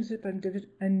relationship of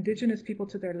Indigenous people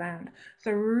to their land.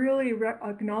 So really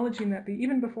acknowledging that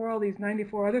even before all these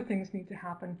 94 other things need to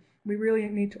happen, we really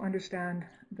need to understand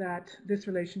that this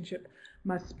relationship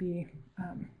must be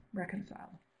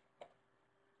reconciled.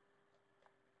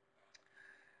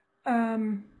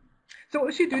 So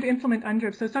what should you do to implement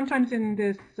UNDRIP? So sometimes in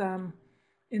this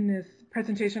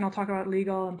presentation, I'll talk about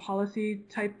legal and policy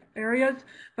type areas,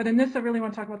 but in this, I really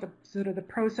want to talk about the sort of the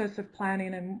process of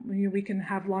planning, and we can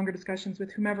have longer discussions with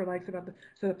whomever likes about the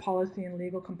sort of policy and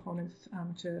legal components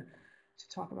to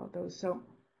talk about those. So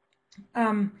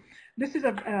This is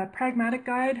a pragmatic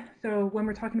guide. So when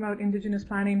we're talking about Indigenous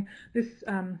planning, this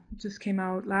just came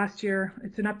out last year.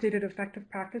 It's an updated effective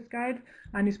practice guide,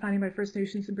 land use planning by First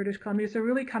Nations in British Columbia. So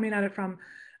really coming at it from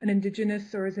an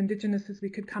Indigenous, or as Indigenous as we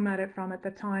could come at it from at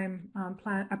the time,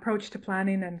 approach to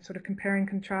planning, and sort of comparing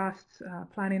contrasts,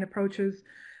 planning approaches,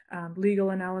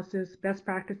 legal analysis, best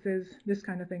practices, this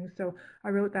kind of thing. So I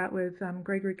wrote that with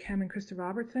Gregory Kem and Krista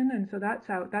Robertson, and so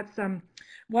that's out. That's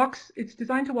it's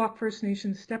designed to walk First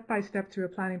Nations step by step through a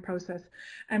planning process.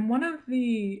 And one of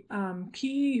the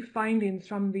key findings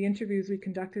from the interviews we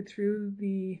conducted through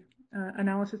the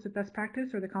analysis of best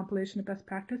practice, or the compilation of best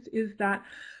practice, is that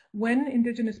when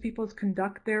Indigenous peoples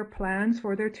conduct their plans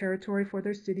for their territory, for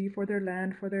their city, for their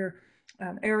land, for their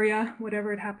area,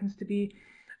 whatever it happens to be,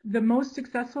 the most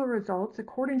successful results,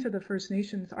 according to the First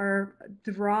Nations, are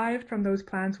derived from those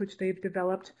plans which they've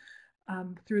developed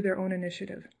through their own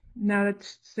initiative. Now,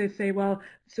 they say, well,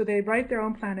 so they write their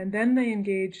own plan and then they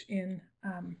engage in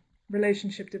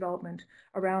relationship development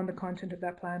around the content of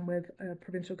that plan with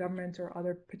provincial government or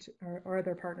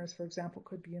other partners. For example,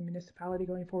 could be a municipality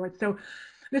going forward. So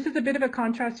this is a bit of a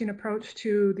contrasting approach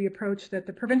to the approach that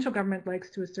the provincial government likes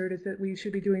to assert, is that we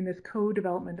should be doing this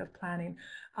co-development of planning.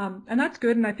 And that's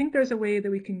good, and I think there's a way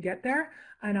that we can get there,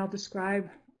 and I'll describe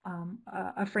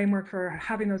a framework for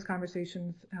having those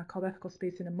conversations called ethical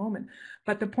space in a moment.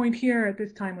 But the point here at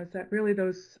this time was that really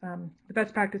those the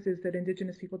best practice is that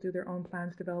Indigenous people do their own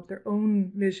plans, develop their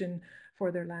own vision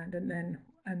for their land, and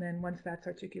then once that's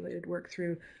articulated, work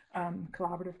through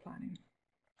collaborative planning.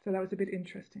 So that was a bit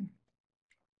interesting.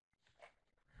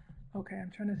 Okay,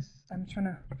 I'm trying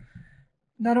to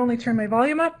not only turn my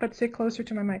volume up, but sit closer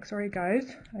to my mic. Sorry,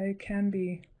 guys, I can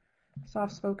be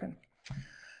soft-spoken.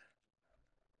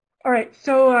 All right,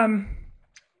 so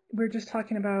we're just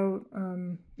talking about,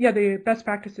 the best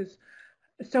practices.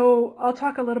 So I'll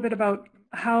talk a little bit about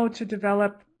how to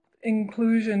develop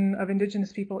inclusion of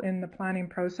Indigenous people in the planning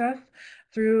process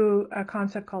through a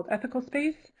concept called ethical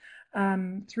space,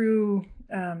 through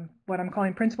what I'm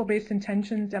calling principle-based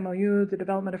intentions, MOU, the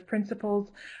development of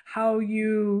principles, how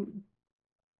you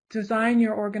design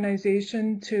your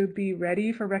organization to be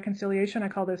ready for reconciliation. I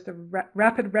call this the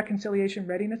rapid reconciliation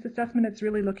readiness assessment. It's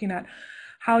really looking at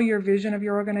how your vision of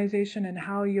your organization and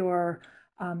how your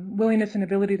willingness and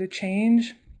ability to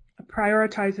change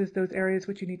prioritizes those areas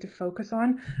which you need to focus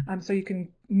on, so you can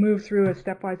move through a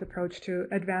stepwise approach to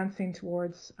advancing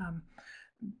towards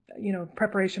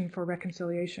preparation for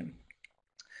reconciliation.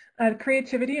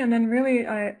 Creativity, and then really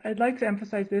I'd like to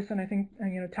emphasize this, and I think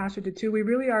Tasha did too. We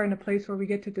really are in a place where we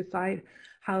get to decide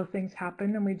how things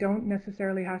happen, and we don't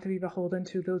necessarily have to be beholden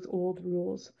to those old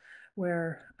rules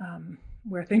where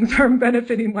things are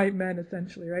benefiting white men,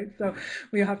 essentially, right? So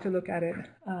we have to look at it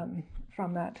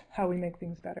from that, how we make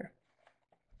things better.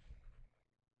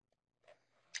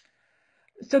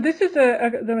 So this is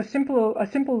a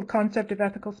simple concept of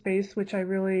ethical space, which I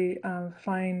really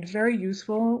find very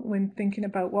useful when thinking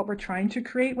about what we're trying to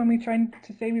create when we try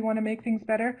to say we want to make things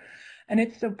better. And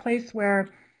it's a place where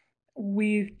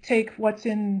we take what's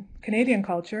in Canadian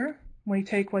culture, we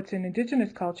take what's in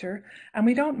Indigenous culture, and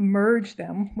we don't merge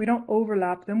them, we don't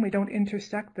overlap them, we don't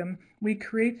intersect them. We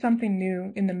create something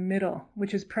new in the middle,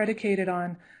 which is predicated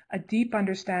on a deep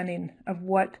understanding of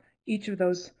what each of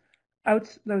those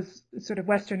sort of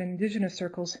Western and Indigenous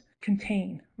circles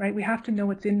contain, right? We have to know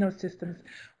what's in those systems,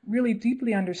 really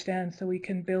deeply understand, so we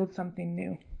can build something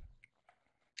new.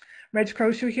 Reg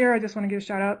Crowshoe here, I just want to give a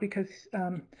shout out because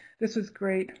this was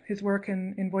great. His work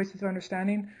in Voices of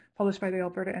Understanding, published by the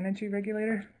Alberta Energy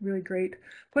Regulator, really great.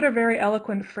 Put a very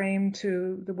eloquent frame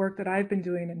to the work that I've been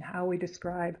doing and how we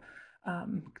describe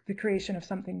the creation of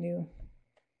something new.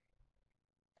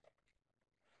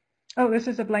 Oh, this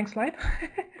is a blank slide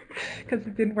because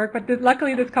it didn't work, but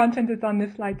luckily this content is on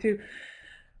this slide too.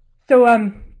 So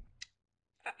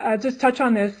I'll just touch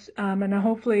on this, and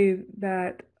hopefully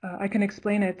that I can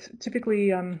explain it.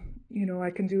 Typically,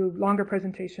 I can do longer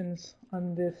presentations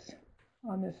on this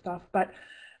stuff, but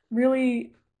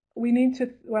really we need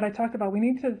to, what I talked about, we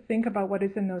need to think about what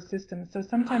is in those systems. So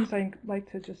sometimes I like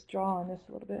to just draw on this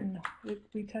a little bit, and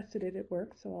we tested it, it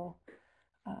worked, so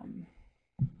I'll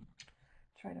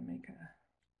try to make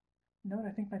a note.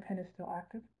 I think my pen is still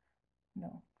active.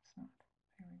 No, it's not.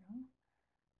 Here we go.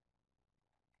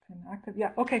 Pen active.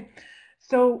 Yeah, okay.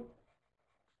 So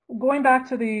going back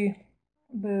to the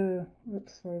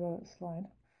oops, sorry about that slide.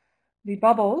 The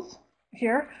bubbles.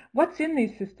 here, what's in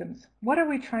these systems? What are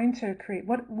we trying to create?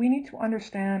 What we need to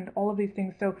understand all of these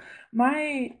things. So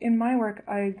in my work,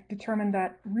 I determined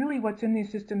that really what's in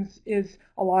these systems is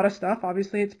a lot of stuff.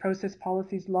 Obviously, it's process,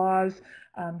 policies, laws,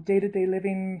 day-to-day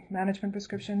living, management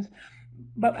prescriptions.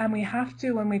 And we have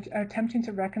to, when we are attempting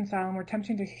to reconcile and we're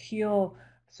attempting to heal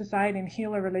society and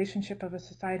heal a relationship of a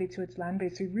society to its land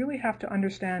base, we really have to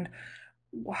understand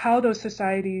how those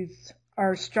societies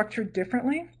are structured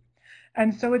differently.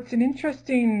 And so it's an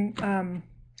interesting,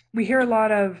 we hear a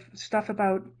lot of stuff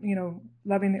about,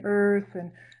 loving the earth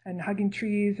and hugging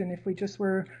trees. And if we just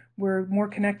were more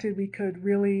connected, we could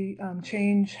really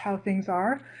change how things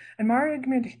are. And my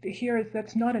argument here is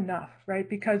that's not enough, right?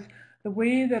 Because the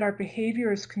way that our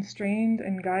behavior is constrained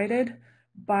and guided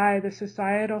by the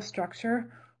societal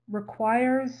structure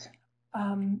requires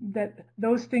that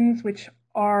those things which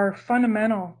are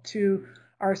fundamental to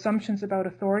our assumptions about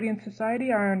authority in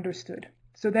society are understood.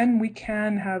 So then we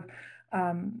can have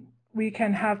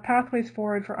pathways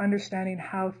forward for understanding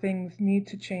how things need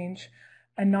to change,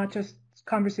 and not just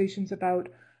conversations about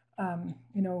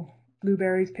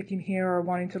blueberries picking here or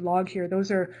wanting to log here.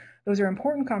 Those are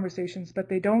important conversations, but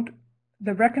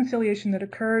the reconciliation that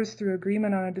occurs through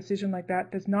agreement on a decision like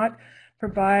that does not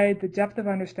provide the depth of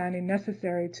understanding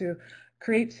necessary to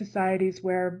create societies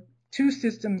where two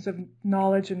systems of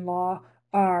knowledge and law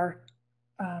are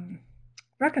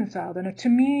reconciled. And to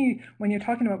me, when you're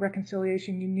talking about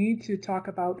reconciliation, you need to talk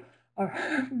about,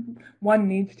 one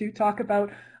needs to talk about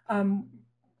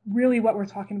really what we're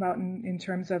talking about in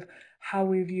terms of how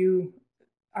we view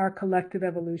our collective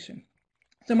evolution.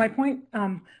 So my point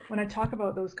when I talk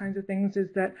about those kinds of things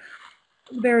is that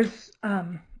there's,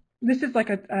 this is like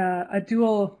a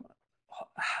dual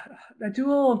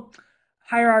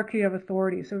hierarchy of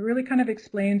authority. So it really kind of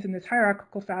explains in this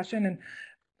hierarchical fashion. And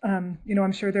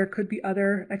I'm sure there could be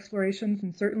other explorations,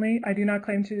 and certainly I do not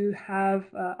claim to have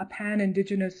a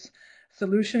pan-Indigenous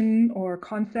solution or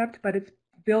concept, but it's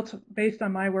built based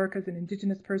on my work as an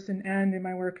Indigenous person and in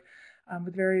my work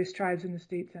with various tribes in the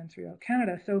States and throughout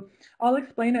Canada. So I'll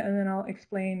explain it, and then I'll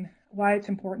explain why it's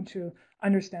important to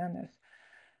understand this.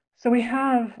 So we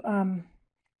have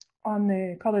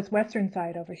call this Western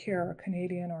side over here, or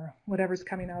Canadian, or whatever's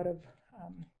coming out of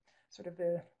sort of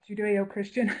the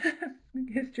Judeo-Christian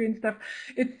history and stuff.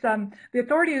 It's the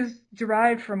authority is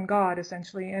derived from God,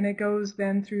 essentially, and it goes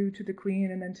then through to the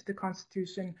Queen, and then to the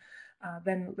Constitution,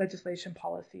 then legislation,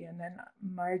 policy, and then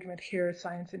my argument here is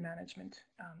science and management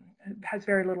has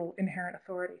very little inherent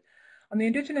authority. On the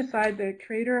Indigenous side, the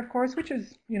Creator, of course, which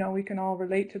is, we can all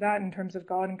relate to that in terms of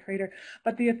God and Creator,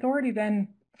 but the authority then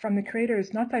from the Creator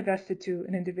is not divested to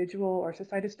an individual or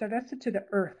society, it's divested to the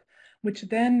earth, which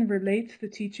then relates the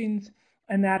teachings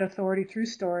and that authority through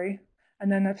story,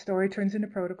 and then that story turns into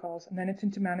protocols, and then it's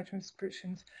into management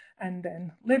prescriptions, and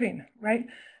then living, right?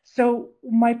 So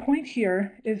my point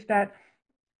here is that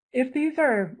if these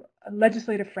are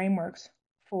legislative frameworks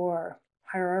for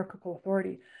hierarchical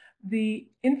authority, the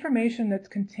information that's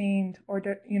contained or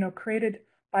created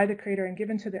by the Creator and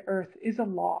given to the earth is a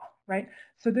law, right?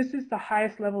 So this is the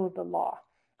highest level of the law.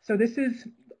 So this is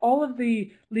all of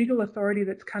the legal authority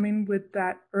that's coming with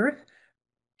that earth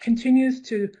continues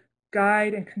to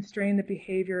guide and constrain the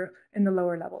behavior in the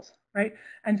lower levels, right?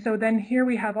 And so then here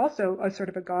we have also a sort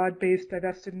of a God-based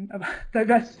divestiture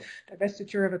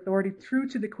of authority through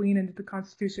to the Queen and to the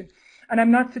Constitution. And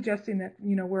I'm not suggesting that,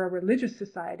 we're a religious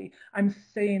society. I'm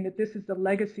saying that this is the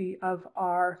legacy of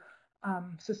our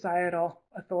societal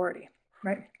authority,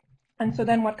 right? And so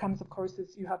then what comes, of course,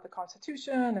 is you have the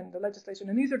Constitution and the legislation,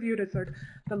 and these are viewed as sort of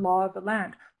the law of the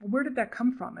land. Well, where did that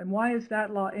come from? And why is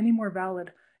that law any more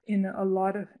valid in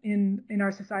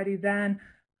our society than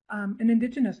an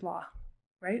Indigenous law,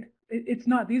 right? It's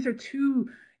not. These are two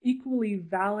equally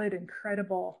valid and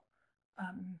credible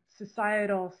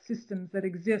societal systems that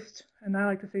exist, and I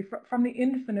like to say from the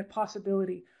infinite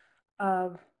possibility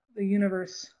of the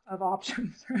universe of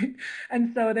options, right?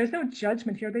 And so there's no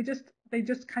judgment here. They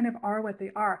just kind of are what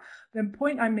they are. The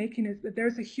point I'm making is that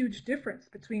there's a huge difference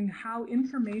between how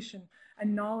information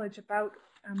and knowledge about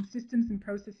systems and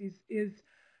processes is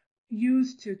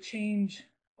used to change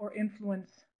or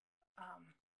influence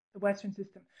the Western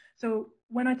system. So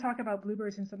when I talk about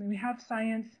blueberries and something, we have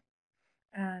science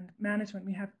and management,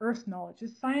 we have earth knowledge.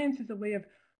 Science is a way of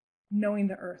knowing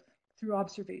the earth through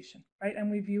observation, right? And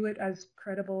we view it as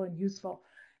credible and useful.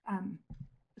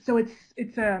 So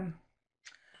it's a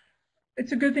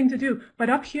good thing to do. But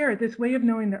up here, this way of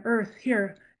knowing the earth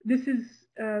here, this is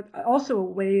also a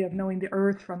way of knowing the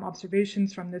earth from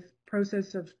observations from this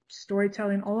process of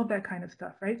storytelling, all of that kind of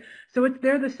stuff, right? So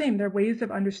they're the same. They're ways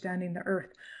of understanding the earth.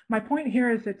 My point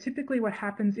here is that typically what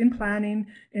happens in planning,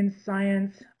 in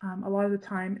science, a lot of the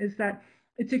time, is that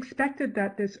it's expected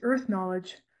that this earth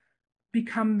knowledge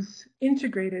becomes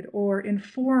integrated or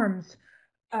informs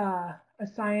a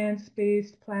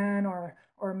science-based plan or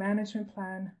management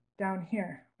plan down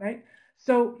here, right?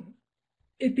 So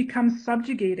it becomes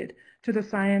subjugated to the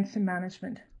science and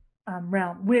management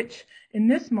realm, which in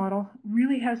this model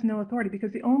really has no authority,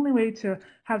 because the only way to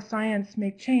have science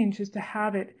make change is to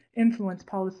have it influence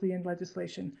policy and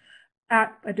legislation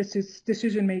at a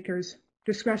decision maker's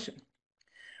discretion,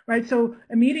 right? So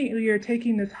immediately you're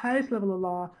taking this highest level of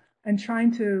law and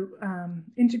trying to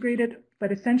integrate it,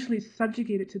 but essentially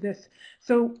subjugate it to this.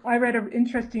 So I read an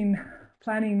interesting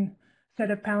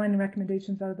set of planning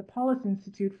recommendations out of the Policy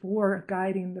Institute for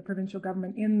guiding the provincial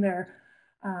government in their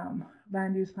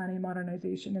land use planning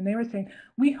modernization. And they were saying,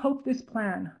 we hope this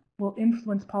plan will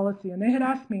influence policy. And they had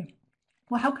asked me,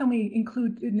 well, how can we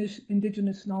include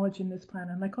Indigenous knowledge in this plan?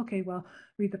 I'm like, okay, well,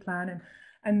 read the plan.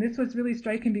 And this was really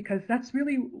striking, because that's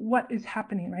really what is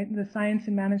happening, right? The science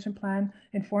and management plan,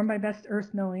 informed by best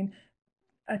earth knowing,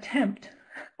 attempt,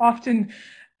 often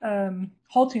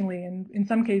haltingly, and in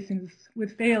some cases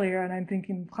with failure, and I'm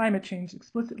thinking climate change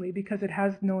explicitly, because it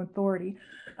has no authority.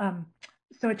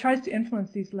 So it tries to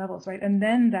influence these levels, right? And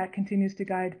then that continues to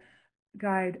guide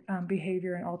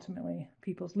behavior and ultimately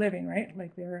people's living, right?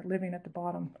 Like they're living at the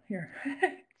bottom here.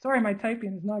 Sorry, my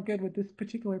typing is not good with this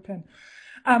particular pen.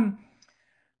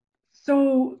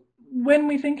 So when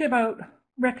we think about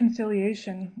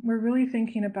reconciliation, we're really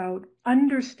thinking about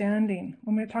understanding.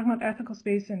 When we're talking about ethical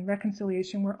space and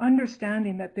reconciliation, we're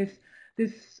understanding that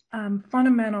this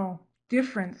fundamental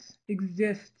difference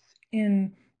exists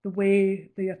in the way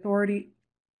the authority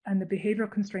and the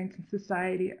behavioral constraints in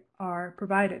society are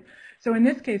provided. So in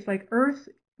this case, like Earth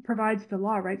provides the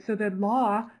law, right? So the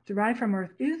law derived from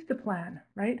Earth is the plan,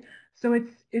 right? So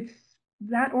it's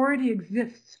that already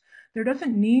exists. There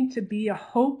doesn't need to be a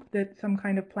hope that some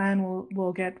kind of plan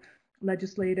will get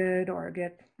legislated or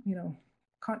get,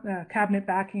 cabinet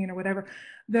backing or whatever.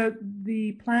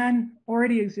 The plan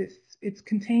already exists. It's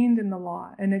contained in the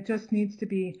law, and it just needs to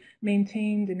be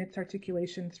maintained in its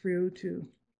articulation through to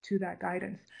that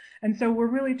guidance. And so we're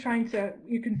really trying to,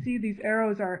 you can see these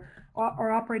arrows are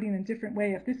operating in a different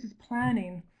way. If this is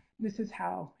planning, this is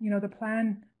how, the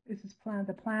plan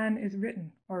is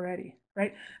written already,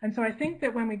 right? And so I think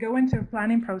that when we go into a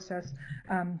planning process,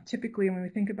 typically when we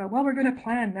think about, well, we're going to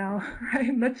plan now,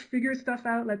 right? Let's figure stuff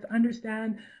out. Let's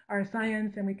understand our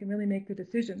science, and we can really make the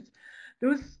decisions.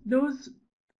 Those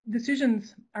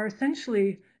decisions are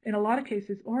essentially, in a lot of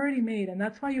cases, already made. And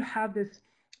that's why you have this,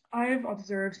 I've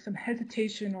observed some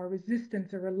hesitation or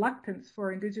resistance or reluctance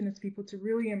for Indigenous people to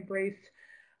really embrace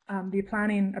the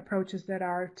planning approaches that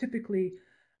are typically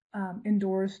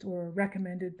endorsed or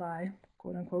recommended by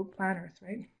quote unquote planners,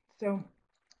 right? So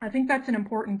I think that's an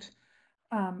important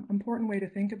way to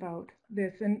think about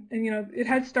this. And it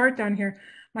had start down here.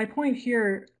 My point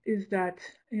here is that,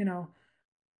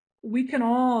 we can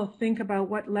all think about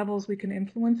what levels we can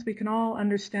influence. We can all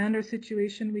understand our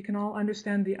situation. We can all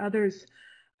understand the others'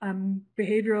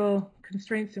 behavioral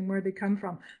constraints and where they come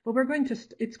from. But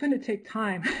it's going to take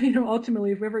time.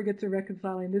 Ultimately, if we ever get to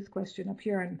reconciling this question up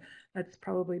here, and that's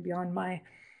probably beyond my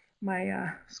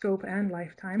scope and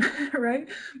lifetime, right?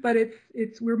 But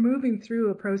we're moving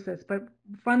through a process. But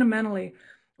fundamentally,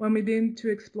 when we begin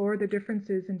to explore the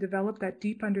differences and develop that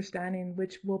deep understanding,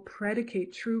 which will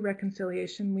predicate true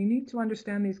reconciliation, we need to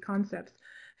understand these concepts,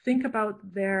 think about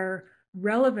their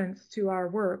relevance to our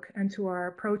work and to our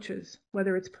approaches,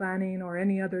 whether it's planning or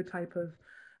any other type of,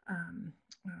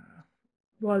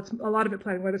 it's a lot of it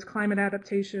planning, whether it's climate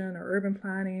adaptation or urban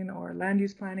planning or land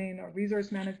use planning or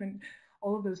resource management,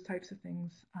 all of those types of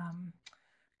things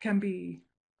can be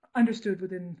understood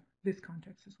within this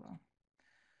context as well.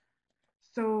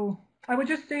 So I would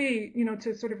just say,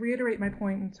 to sort of reiterate my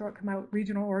point and sort of come out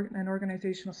regional and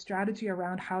organizational strategy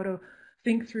around how to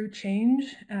think through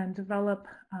change and develop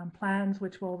plans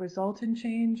which will result in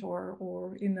change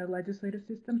or in the legislative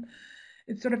system.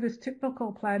 It's sort of this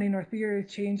typical planning or theory of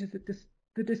change is that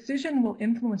the decision will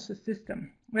influence the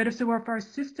system. Right? So if our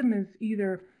system is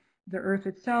either the earth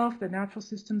itself, the natural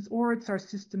systems, or it's our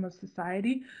system of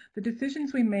society, the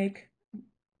decisions we make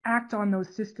act on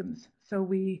those systems. So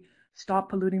we stop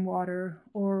polluting water,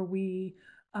 or we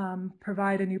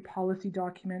provide a new policy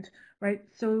document, right?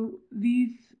 So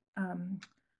these,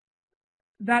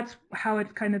 that's how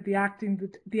it's kind of the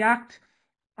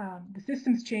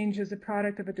systems change as a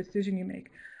product of a decision you make.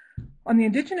 On the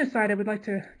Indigenous side, I would like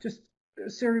to just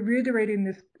sort of reiterating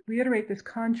this reiterate this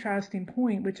contrasting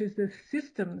point, which is the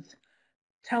systems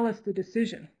tell us the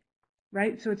decision,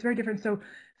 right? So it's very different. So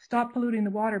stop polluting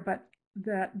the water, but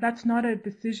that's not a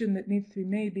decision that needs to be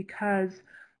made, because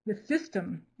the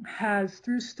system has,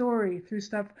 through story, through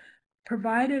stuff,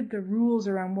 provided the rules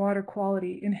around water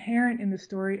quality inherent in the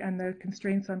story and the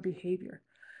constraints on behavior.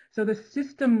 So the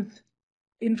systems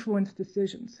influence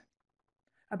decisions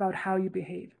about how you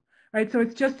behave, right? So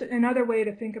it's just another way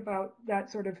to think about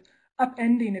that sort of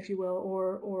upending, if you will,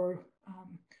 or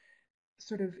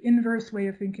sort of inverse way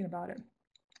of thinking about it.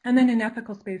 And then in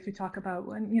ethical space, we talk about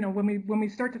when we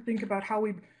start to think about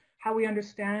how we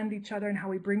understand each other and how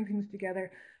we bring things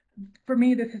together. For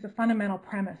me, this is a fundamental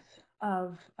premise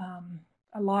of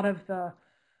a lot of the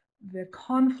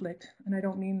conflict, and I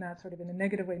don't mean that sort of in a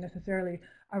negative way necessarily,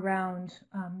 around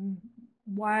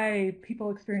why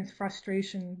people experience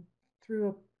frustration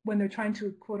when they're trying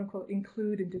to quote unquote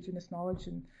include Indigenous knowledge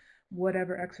in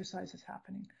whatever exercise is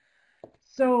happening.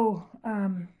 So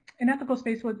in ethical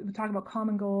space, we talk about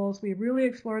common goals. We really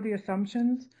explore the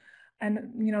assumptions, and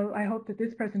I hope that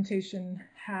this presentation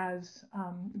has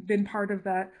been part of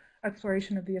that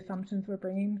exploration of the assumptions we're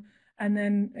bringing, and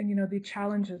then the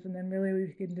challenges, and then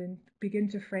really we begin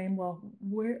to frame, well,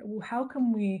 how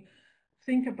can we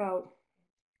think about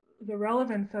the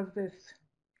relevance of this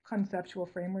conceptual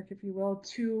framework, if you will,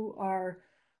 to our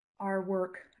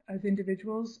work as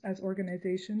individuals, as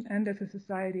organization, and as a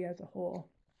society as a whole.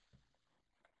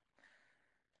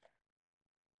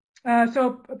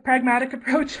 So a pragmatic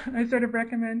approach, I sort of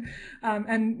recommend,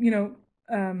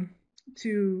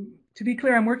 to be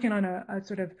clear, I'm working on a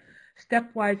sort of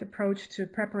stepwise approach to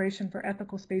preparation for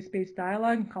ethical space-based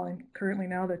dialogue. I'm calling currently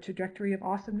now the trajectory of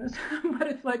awesomeness, but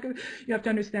it's like you have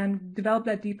to develop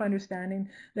that deep understanding,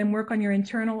 then work on your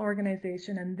internal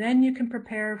organization, and then you can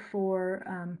prepare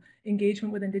for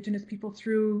engagement with Indigenous people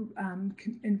through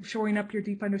shoring up your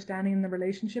deep understanding in the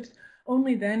relationships.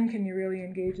 Only then can you really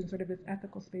engage in sort of this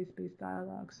ethical space-based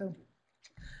dialogue. So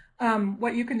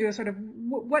what you can do is sort of,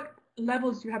 what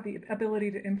levels do you have the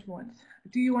ability to influence?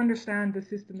 Do you understand the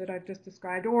system that I've just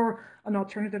described, or an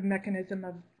alternative mechanism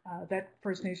of that other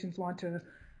First Nations want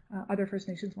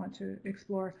to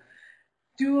explore?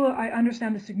 Do I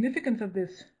understand the significance of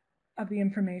the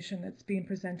information that's being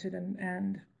presented,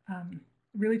 and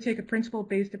really take a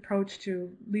principle-based approach to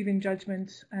leaving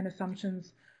judgments and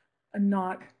assumptions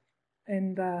not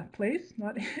in the place,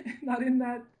 not in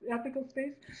that ethical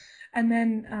space? And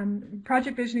then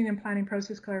project visioning and planning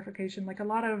process clarification. Like a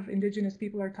lot of Indigenous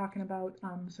people are talking about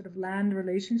sort of land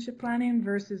relationship planning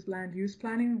versus land use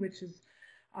planning, which is,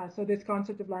 so this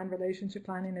concept of land relationship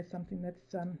planning is something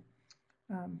that's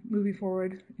moving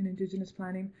forward in Indigenous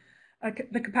planning.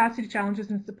 The capacity challenges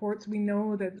and supports, we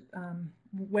know that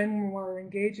when we're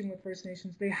engaging with First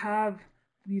Nations, they have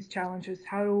these challenges.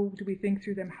 How do we think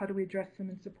through them? How do we address them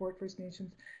and support First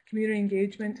Nations? Community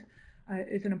engagement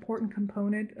is an important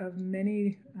component of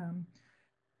many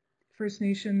First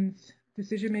Nations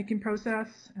decision-making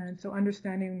process, and so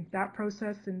understanding that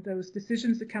process and those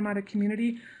decisions that come out of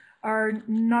community are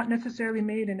not necessarily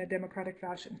made in a democratic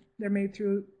fashion. They're made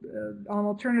through an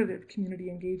alternative community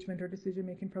engagement or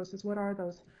decision-making process. What are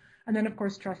those? And then, of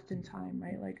course, trust in time,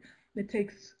 right? Like, it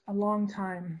takes a long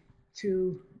time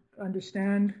to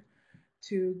understand,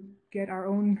 to get our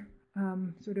own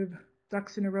sort of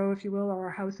ducks in a row, if you will, or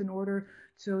our house in order,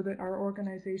 so that our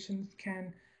organizations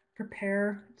can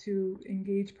prepare to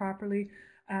engage properly.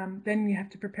 Then you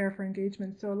have to prepare for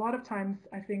engagement. So a lot of times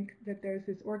I think that there's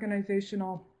this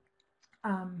organizational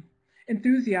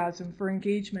enthusiasm for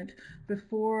engagement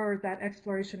before that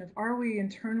exploration of, are we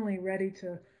internally ready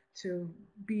to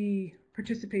be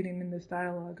participating in this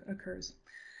dialogue occurs.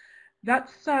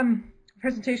 That's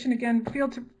presentation. Again,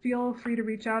 feel free to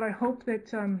reach out. I hope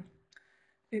that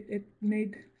it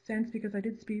made sense, because I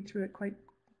did speed through it quite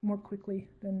more quickly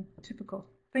than typical.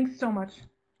 Thanks so much.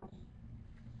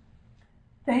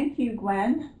 Thank you,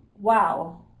 Gwen.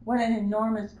 Wow, what an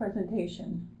enormous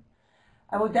presentation.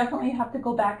 I will definitely have to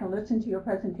go back and listen to your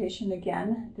presentation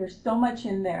again. There's so much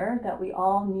in there that we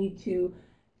all need to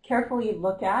carefully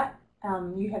look at.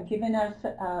 You have given us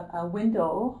a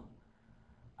window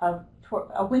of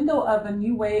a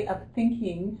new way of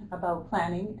thinking about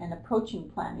planning and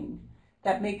approaching planning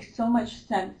that makes so much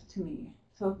sense to me.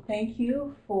 So thank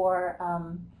you for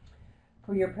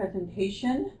your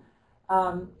presentation.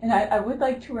 And I would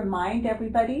like to remind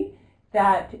everybody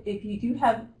that if you do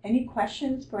have any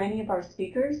questions for any of our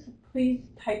speakers, please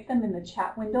type them in the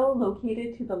chat window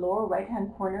located to the lower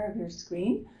right-hand corner of your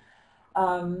screen.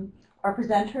 Our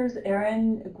presenters,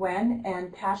 Erin, Gwen,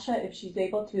 and Tasha, if she's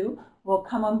able to, will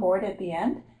come on board at the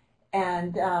end.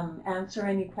 and answer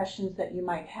any questions that you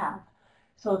might have.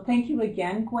 So thank you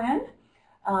again, Gwen.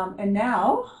 And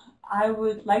now I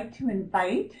would like to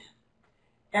invite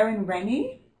Erin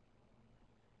Rennie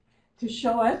to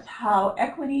show us how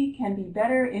equity can be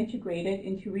better integrated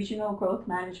into regional growth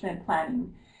management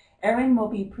planning. Erin will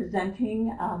be presenting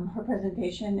her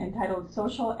presentation entitled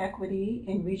Social Equity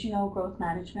in Regional Growth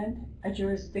Management, a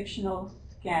Jurisdictional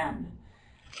Scan.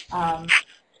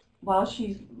 While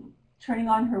she's turning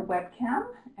on her webcam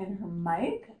and her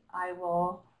mic, I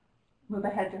will move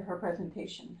ahead to her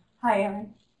presentation. Hi,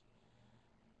 Erin.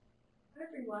 Hi,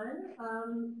 everyone.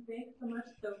 Thanks so much,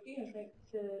 Sophie, and thanks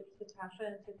to Tasha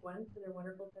and to Gwen for their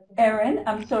wonderful presentation. Erin,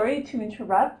 I'm sorry to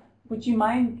interrupt. Would you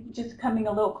mind just coming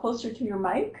a little closer to your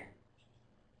mic?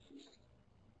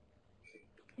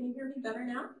 Can you hear me better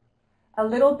now? A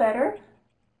little better.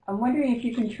 I'm wondering if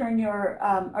you can turn your,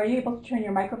 are you able to turn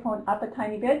your microphone up a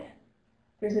tiny bit?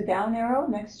 There's a down arrow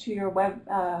next to your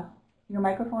your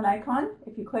microphone icon.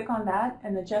 If you click on that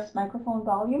and adjust microphone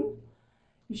volume,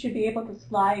 you should be able to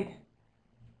slide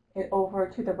it over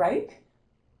to the right. Is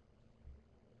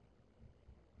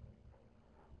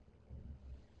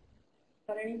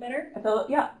that any better?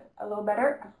 Yeah, a little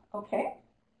better. Okay.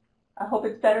 I hope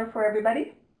it's better for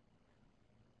everybody.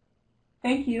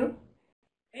 Thank you.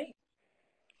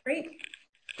 Great.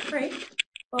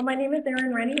 Well, my name is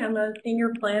Erin Rennie. I'm a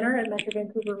senior planner at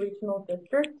Metrovancouver Regional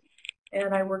District,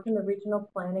 and I work in the regional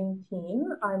planning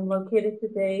team. I'm located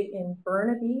today in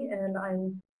Burnaby, and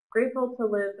I'm grateful to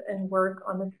live and work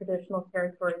on the traditional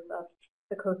territories of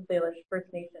the Coast Salish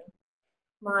First Nation.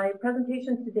 My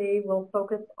presentation today will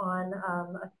focus on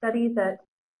a study that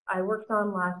I worked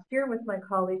on last year with my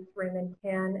colleagues Raymond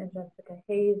Tan and Jessica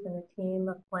Hayes and a team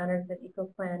of planners at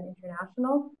EcoPlan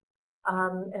International.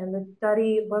 And the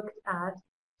study looked at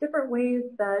different ways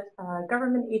that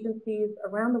government agencies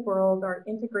around the world are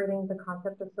integrating the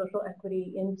concept of social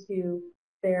equity into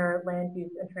their land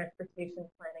use and transportation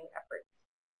planning efforts.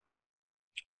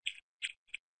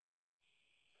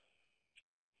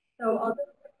 So I'll just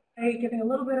start giving a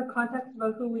little bit of context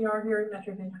about who we are here at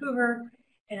Metrovancouver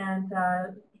and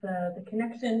the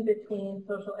connection between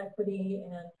social equity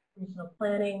and regional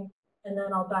planning, and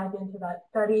then I'll dive into that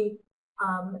study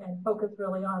and focus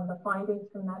really on the findings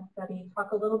from that study,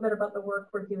 talk a little bit about the work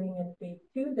we're doing in phase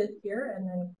 2 this year, and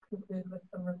then conclude with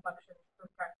some reflections for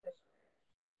practitioners.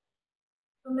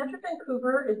 So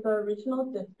Metrovancouver is a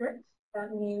regional district.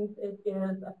 That means it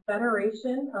is a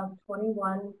federation of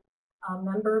 21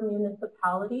 member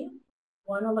municipalities,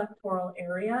 1 electoral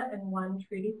area, and 1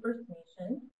 treaty First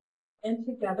Nation. And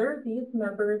together, these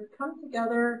members come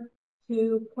together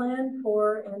to plan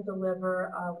for and deliver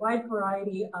a wide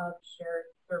variety of shared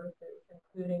services,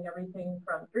 including everything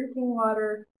from drinking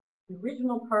water to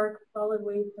regional parks, solid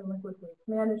waste and liquid waste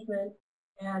management,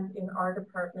 and in our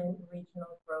department,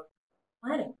 regional growth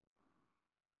planning.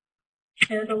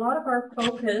 And a lot of our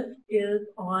focus is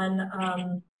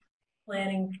on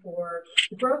planning for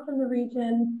the growth in the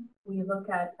region. We look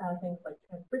at things like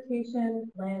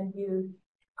transportation, land use,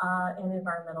 and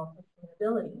environmental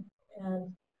sustainability.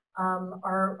 And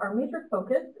our major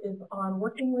focus is on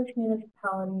working with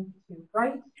municipalities to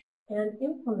write and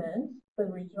implement the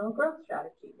regional growth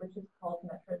strategy, which is called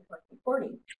Metro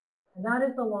 2040. And that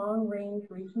is a long-range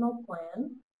regional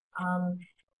plan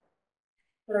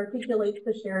that articulates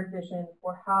the shared vision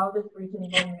for how this region will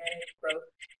manage growth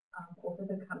over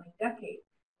the coming decades.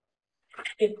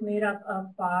 It's made up of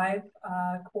 5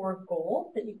 core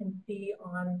goals that you can see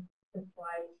on the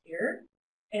slide here.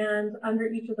 And under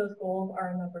each of those goals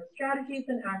are a number of strategies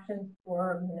and actions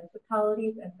for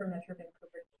municipalities and for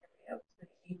Metrovancouver to carry out to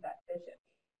achieve that vision.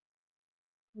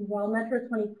 And while Metro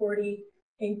 2040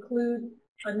 includes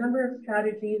a number of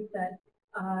strategies that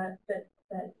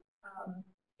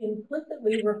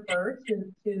implicitly refer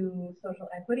to social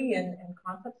equity and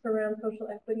concepts around social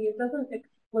equity, it doesn't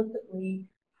explicitly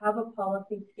have a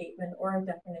policy statement or a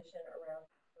definition around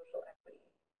social equity.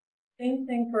 Same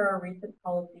thing for our recent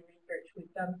policy research.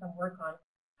 We've done some work on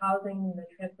housing, the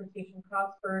transportation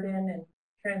cost burden, and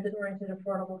transit-oriented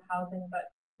affordable housing,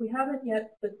 but we haven't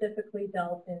yet specifically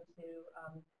delved into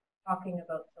talking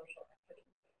about social equity.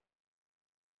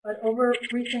 But over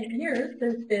recent years,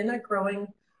 there's been a growing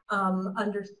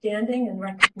understanding and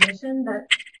recognition that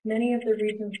many of the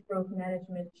region's growth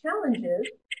management challenges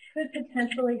could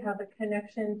potentially have a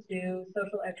connection to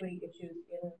social equity issues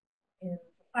in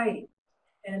society.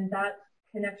 And that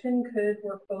connection could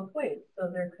work both ways. So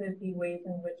there could be ways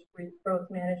in which growth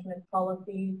management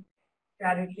policies,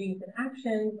 strategies, and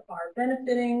actions are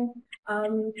benefiting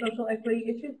social equity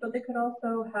issues, but they could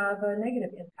also have a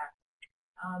negative impact.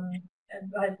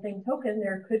 by the same token,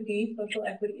 there could be social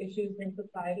equity issues in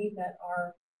society that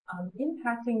are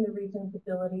impacting the region's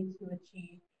ability to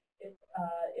achieve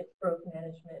its growth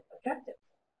management objectives.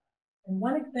 And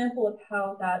one example of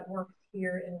how that works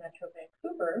here in Metro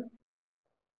Vancouver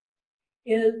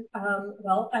is,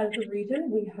 well, as a region,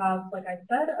 we have, like I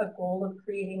said, a goal of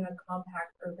creating a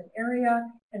compact urban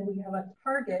area, and we have a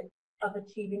target of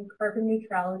achieving carbon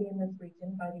neutrality in this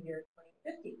region by the year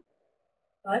 2050.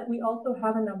 But we also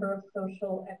have a number of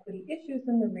social equity issues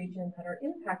in the region that are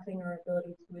impacting our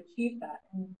ability to achieve that.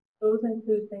 And those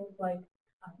include things like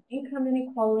income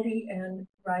inequality and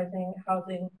rising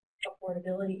housing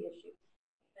affordability issues.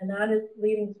 And that is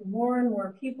leading to more and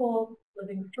more people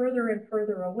living further and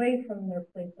further away from their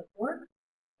place of work.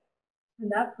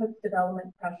 And that puts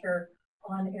development pressure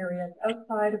on areas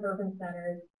outside of urban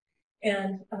centers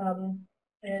and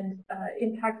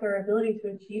impacts our ability to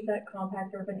achieve that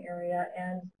compact urban area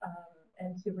and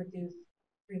to reduce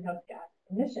greenhouse gas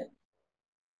emissions.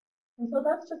 And so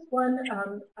that's just one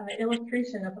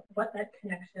illustration of what that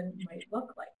connection might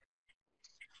look like.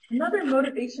 Another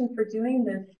motivation for doing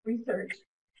this research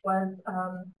was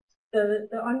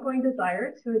the ongoing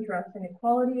desire to address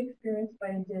inequality experienced by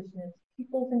Indigenous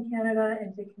peoples in Canada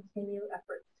and to continue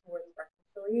efforts towards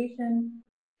reconciliation.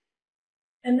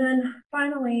 And then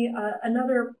finally,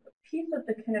 another piece of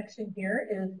the connection here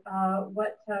is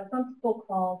what some people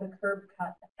call the curb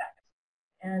cut effect.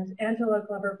 And Angela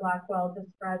Glover-Blackwell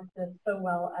describes this so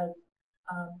well as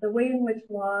the way in which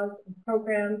laws and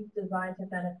programs designed to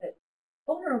benefit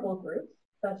vulnerable groups,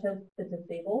 such as the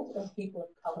disabled or people of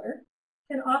color,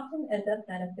 can often end up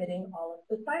benefiting all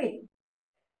of society.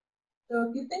 So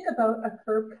if you think about a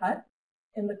curb cut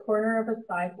in the corner of a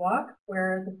sidewalk,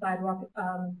 where the sidewalk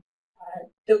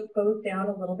goes down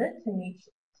a little bit to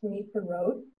meet the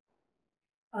road,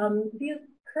 these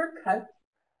curb cuts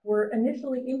were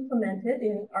initially implemented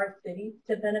in our cities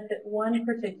to benefit one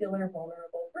particular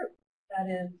vulnerable group, that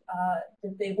is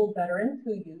disabled veterans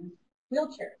who use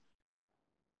wheelchairs.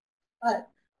 But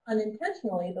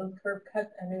unintentionally, those curb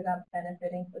cuts ended up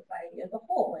benefiting society as a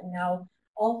whole. And now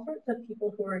all sorts of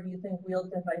people who are using wheeled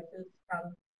devices,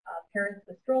 from parents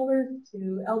with strollers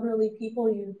to elderly people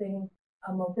using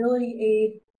a mobility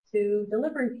aid to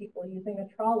delivery people using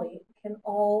a trolley, can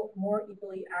all more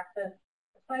easily access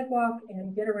the sidewalk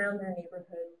and get around their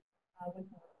neighborhood with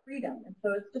more freedom. And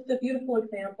so it's just a beautiful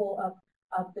example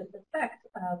of this effect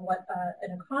of what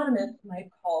an economist might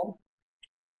call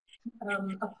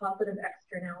a positive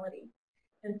externality.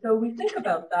 And so we think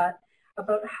about that,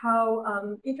 about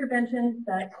how interventions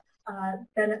that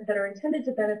are intended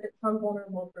to benefit some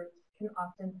vulnerable groups can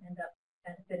often end up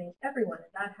benefiting everyone.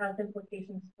 And that has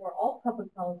implications for all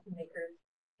public policy makers,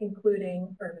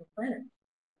 including urban planners.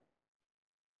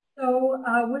 So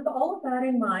with all of that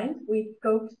in mind, we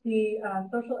scoped the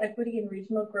Social Equity and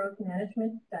Regional Growth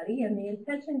Management Study, and the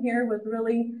intention here was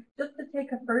really just to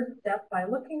take a first step by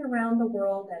looking around the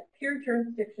world at peer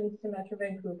jurisdictions to Metro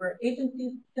Vancouver,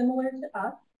 agencies similar to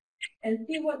us, and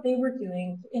see what they were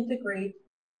doing to integrate,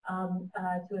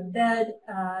 to embed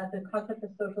the concept of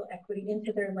social equity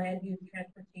into their land use,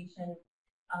 transportation,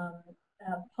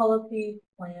 policies,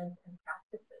 plans, and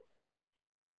practices.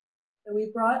 So we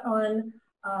brought on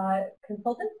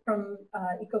consultants from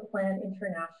EcoPlan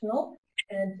International,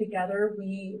 and together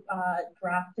we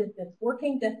drafted this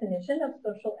working definition of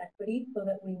social equity so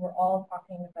that we were all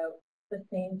talking about the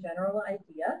same general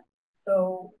idea.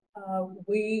 So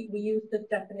we use this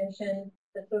definition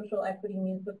that social equity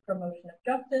means the promotion of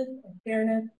justice and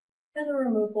fairness and the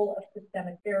removal of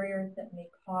systemic barriers that may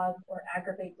cause or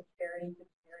aggravate disparities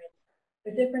experienced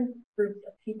by different groups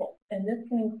of people. And this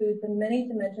can include the many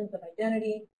dimensions of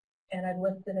identity, and I've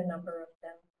listed a number of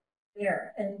them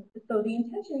there. And so the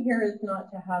intention here is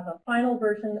not to have a final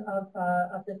version of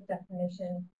this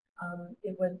definition.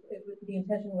 The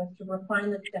intention was to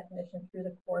refine this definition through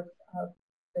the course of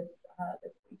this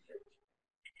research.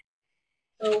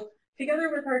 So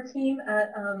together with our team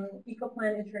at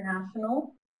EcoPlan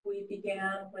International, we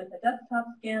began with a desktop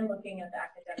scan looking at the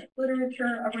academic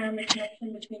literature around the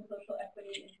connection between social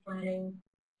equity and planning.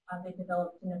 They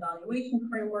developed an evaluation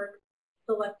framework,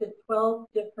 selected 12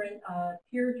 different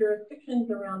peer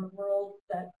jurisdictions around the world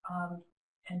that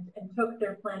and took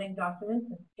their planning documents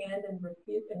and scanned and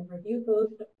reviewed those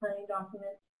planning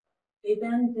documents. They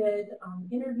then did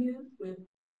interviews with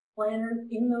planners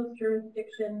in those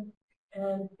jurisdictions,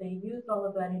 and they used all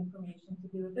of that information to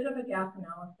do a bit of a gap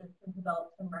analysis and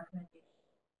develop some recommendations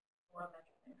for Metro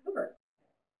Vancouver.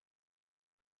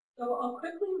 So I'll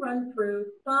quickly run through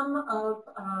some of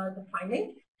the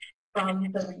findings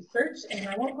from the research, and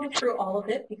I won't go through all of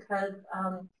it because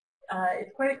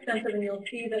It's quite extensive, and you'll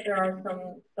see that there are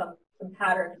some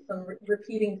patterns, some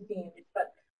repeating themes.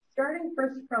 But starting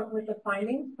first with the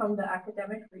findings from the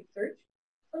academic research,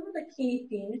 some of the key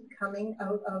themes coming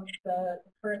out of the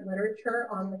current literature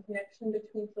on the connection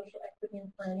between social equity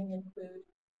and planning include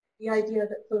the idea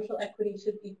that social equity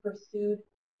should be pursued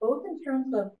both in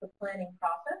terms of the planning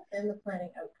process and the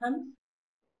planning outcomes.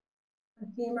 A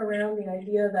theme around the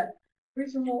idea that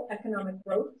regional economic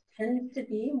growth tends to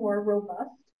be more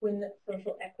robust when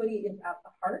social equity is at the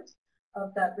heart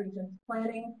of that region's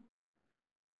planning.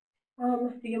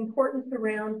 The importance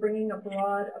around bringing a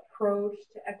broad approach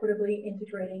to equitably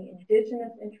integrating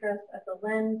Indigenous interests as a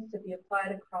lens to be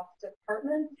applied across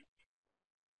departments.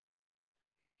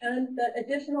 And that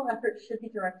additional efforts should be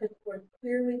directed towards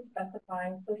clearly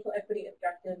specifying social equity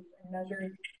objectives and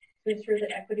measures to ensure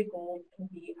that equity goals can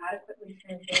be adequately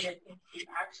translated into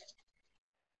action.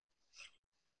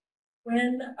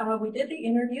 When we did the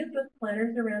interviews with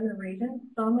planners around the region,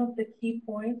 some of the key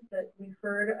points that we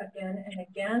heard again and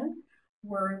again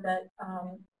were that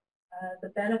the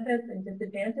benefits and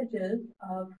disadvantages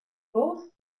of both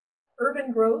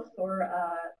urban growth or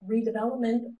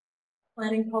redevelopment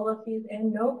planning policies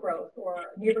and no growth or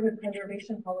neighborhood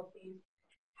preservation policies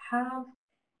have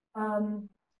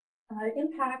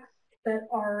impacts that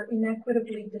are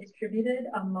inequitably distributed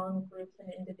among groups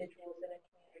and individuals in a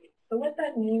community. So what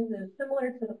that means is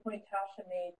similar to the point Tasha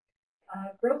made,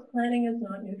 growth planning is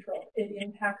not neutral. It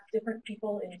impacts different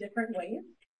people in different ways.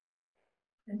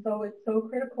 And so it's so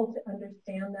critical to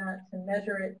understand that, to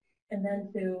measure it, and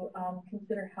then to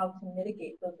consider how to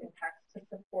mitigate those impacts to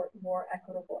support more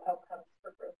equitable outcomes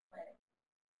for growth planning.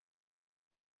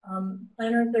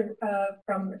 Planners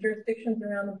from jurisdictions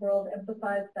around the world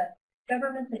emphasize that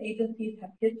governments and agencies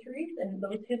have histories, and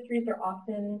those histories are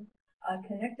often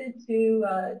connected to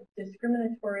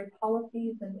discriminatory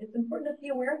policies, and it's important to be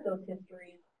aware of those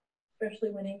histories,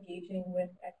 especially when engaging with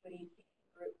equity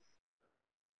groups.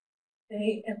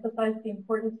 They emphasize the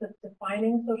importance of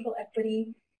defining social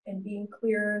equity and being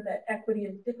clear that equity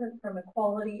is different from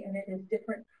equality and it is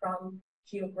different from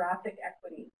geographic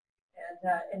equity.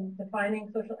 And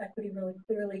defining social equity really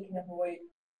clearly can avoid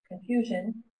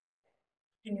confusion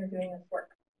when you're doing this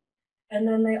work. And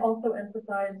then they also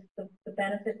emphasize the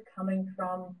benefits coming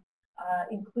from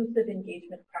inclusive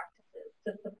engagement practices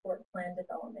to support plan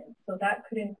development. So that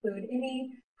could include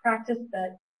any practice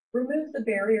that removes the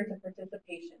barrier to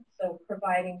participation. So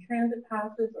providing transit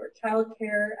passes or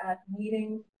childcare at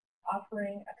meetings,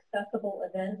 offering accessible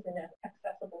events in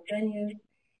accessible venues,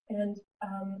 and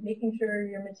making sure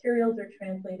your materials are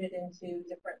translated into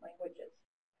different languages.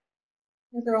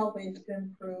 These are all ways to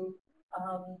improve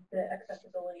the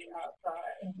accessibility of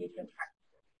engagement practices.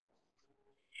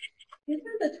 These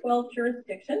are the 12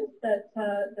 jurisdictions that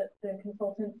the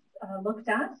consultants looked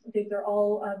at. These are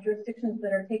all jurisdictions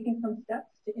that are taking some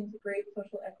steps to integrate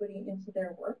social equity into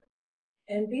their work.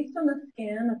 And based on the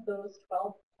scan of those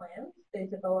 12 plans, they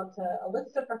developed a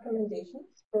list of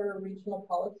recommendations for regional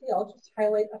policy. I'll just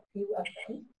highlight a few of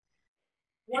them.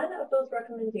 One of those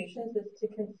recommendations is to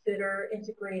consider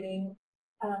integrating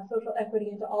social equity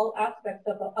into all aspects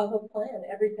of a plan,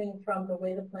 everything from the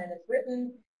way the plan is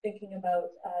written, thinking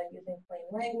about using plain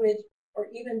language, or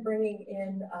even bringing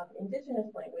in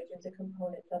Indigenous language into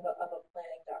components of a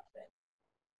planning document.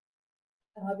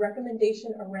 A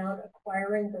recommendation around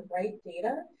acquiring the right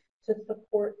data to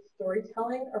support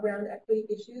storytelling around equity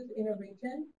issues in a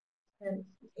region and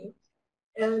state.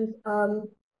 And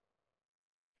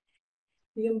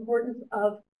the importance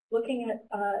of looking at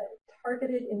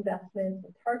targeted investments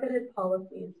and targeted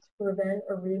policies to prevent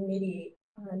or remediate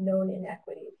known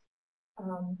inequities.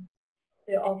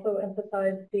 They also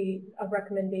emphasized a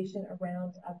recommendation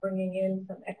around bringing in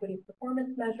some equity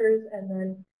performance measures and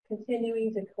then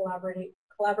continuing to collaborate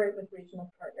with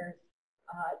regional partners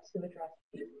to address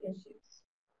these issues.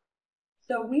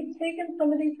 So we've taken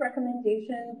some of these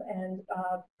recommendations and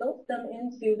built them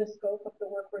into the scope of the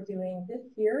work we're doing this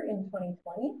year in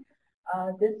 2020.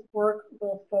 This work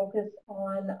will focus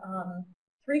on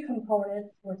 3 components.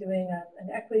 We're doing an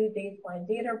equity baseline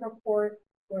data report.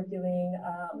 We're doing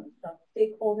some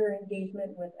stakeholder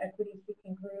engagement with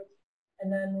equity-seeking groups.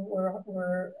 And then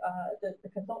the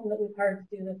consultant that we've hired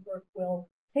to do this work will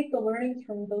take the learnings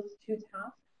from those 2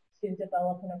 tasks to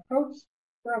develop an approach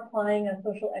for applying a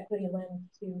social equity lens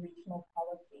to regional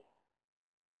policy.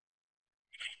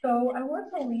 So I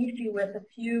want to leave you with a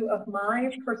few of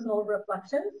my personal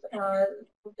reflections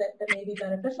that may be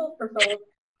beneficial for fellow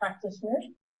practitioners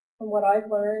from what I've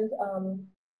learned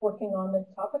working on this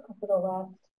topic for the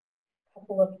last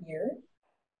couple of years.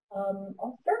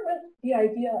 I'll start with the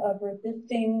idea of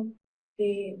resisting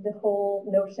the whole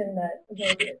notion that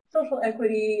social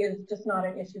equity is just not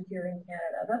an issue here in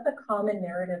Canada. That's a common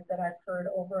narrative that I've heard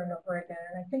over and over again.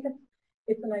 And I think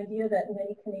it's an idea that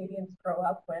many Canadians grow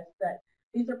up with, that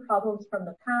these are problems from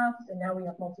the past, and now we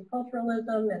have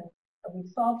multiculturalism, and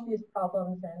we've solved these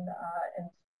problems, and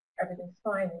everything's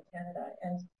fine in Canada.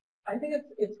 And I think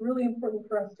it's really important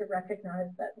for us to recognize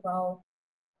that while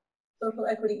social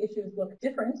equity issues look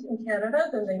different in Canada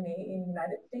than they may in the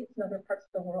United States and other parts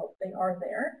of the world, they are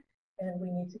there, and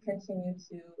we need to continue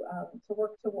to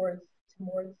work towards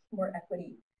more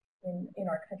equity in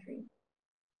our country.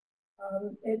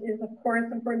 It is, of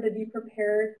course, important to be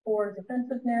prepared for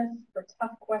defensiveness, for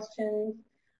tough questions.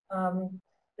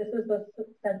 This is a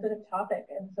sensitive topic,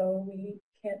 and so we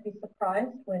can't be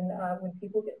surprised when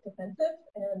people get defensive.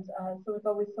 And so it's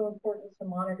always so important to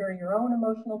monitor your own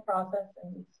emotional process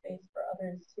and leave space for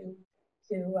others to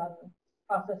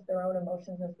process their own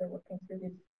emotions as they're working through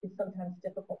these sometimes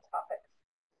difficult topics.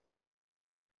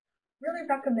 Really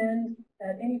recommend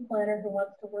that any planner who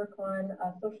wants to work on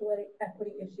social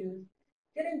equity issues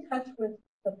get in touch with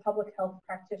the public health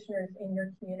practitioners in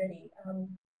your community.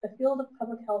 The field of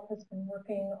public health has been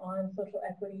working on social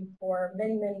equity for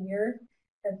many, many years.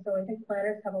 And so I think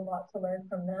planners have a lot to learn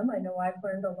from them. I know I've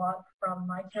learned a lot from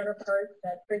my counterparts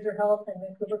at Fraser Health and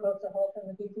Vancouver Coastal Health and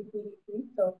the BC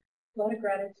CDC. So a lot of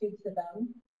gratitude to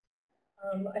them.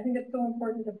 I think it's so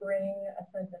important to bring a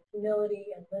sense of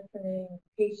humility and listening,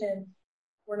 patience.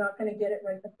 We're not going to get it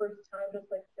right the first time, just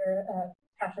like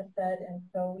Tasha said, and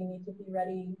so we need to be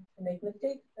ready to make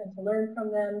mistakes and to learn from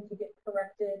them, to get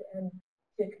corrected, and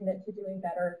to commit to doing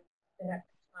better the next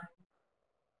time.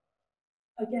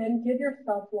 Again, give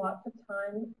yourself lots of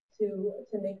time to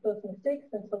make those mistakes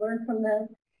and to learn from them.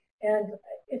 And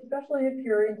especially if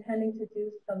you're intending to do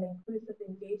some inclusive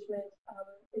engagement,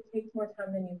 it takes more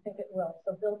time than you think it will.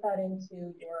 So build that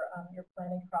into your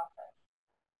planning process.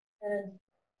 And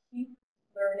keep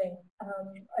learning.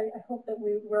 I hope that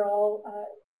we're all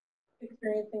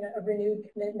experiencing a renewed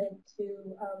commitment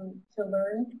to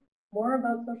learn more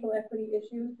about social equity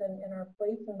issues and our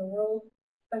place in the world,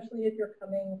 especially if you're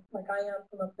coming, like I am,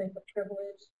 from a place of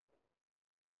privilege.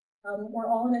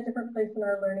 We're all in a different place in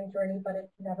our learning journey, but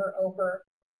it's never over.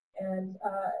 And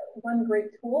one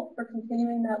great tool for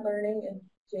continuing that learning is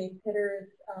Jay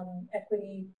Pitter's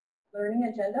equity learning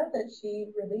agenda that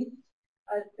she released.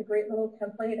 It's a great little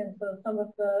template, and so some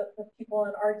of the people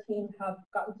on our team have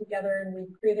gotten together and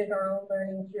we've created our own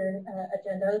learning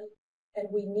agendas,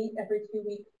 and we meet every 2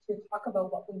 weeks to talk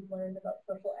about what we've learned about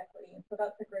social equity. And so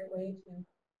that's a great way to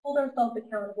hold ourselves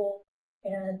accountable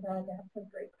and to have some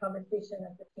great conversation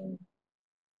as a team.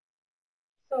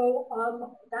 So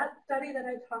that study that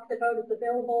I talked about is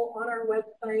available on our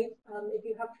website. If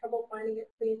you have trouble finding it,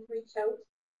 please reach out.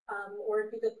 Or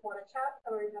if you just want to chat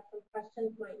or you have some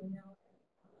questions, my email.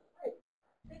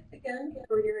 Thanks again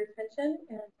for your attention,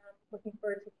 and I'm looking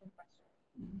forward to some questions.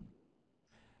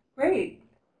 Great.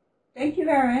 Thank you,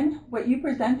 Erin. What you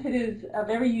presented is a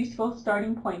very useful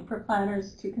starting point for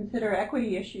planners to consider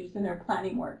equity issues in their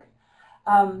planning work.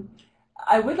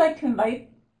 I would like to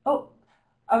invite,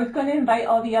 I was going to invite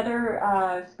all the other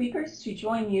speakers to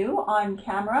join you on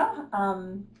camera.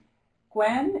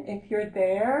 Gwen, if you're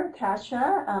there,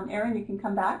 Tasha, Erin, you can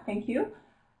come back. Thank you.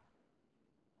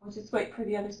 I'll just wait for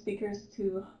the other speakers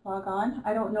to log on.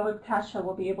 I don't know if Tasha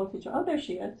will be able to join. Oh, there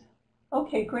she is.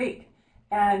 Okay, great.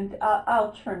 And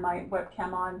I'll turn my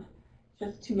webcam on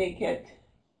just to make it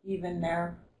even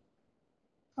there.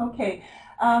 Okay.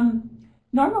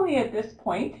 Normally at this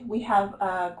point, we have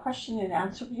a question and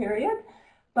answer period,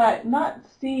 but not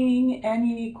seeing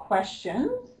any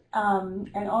questions,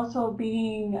 and also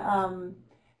being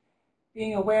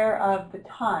aware of the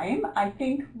time, I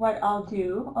think what I'll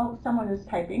do, oh, someone is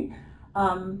typing.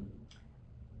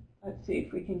 Let's see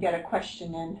if we can get a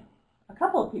question in. A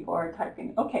couple of people are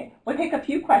typing. Okay, we'll take a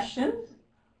few questions.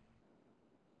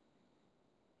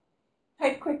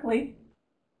 Type quickly.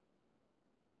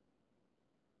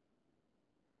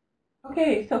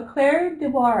 Okay, so Claire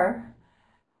Debois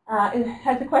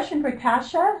has a question for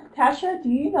Tasha. Tasha, do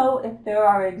you know if there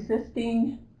are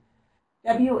existing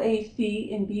WAC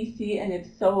in BC, and if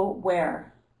so,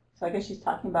 where? So I guess she's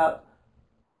talking about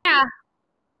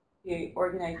the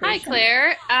organization. Hi,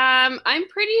 Claire. I'm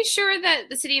pretty sure that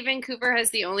the City of Vancouver has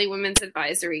the only Women's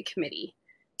Advisory Committee.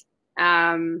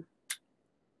 Yeah,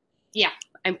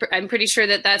 I'm pretty sure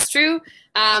that that's true.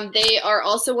 They are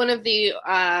also one of the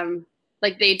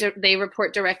they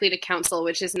report directly to council,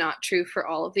 which is not true for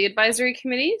all of the advisory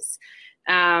committees.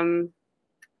 Yeah,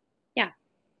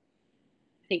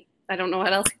 I don't know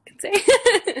what else I can say.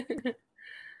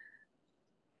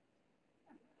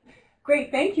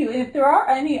 Great, thank you. And if there are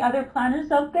any other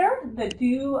planners out there that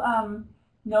do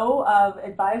know of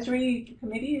advisory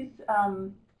committees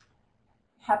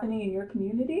happening in your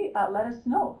community, let us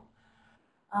know.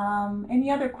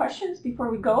 Any other questions before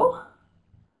we go?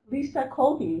 Lisa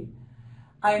Colby.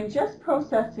 I am just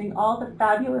processing all the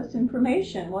fabulous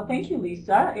information. Well, thank you,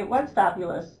 Lisa. It was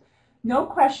fabulous. No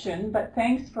question, but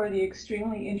thanks for the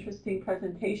extremely interesting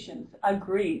presentations.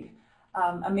 Agreed.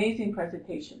 Amazing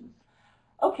presentations.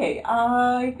 Okay,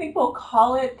 I think we'll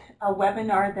call it a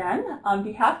webinar then. On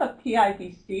behalf of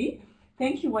PIBC,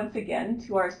 thank you once again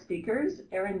to our speakers,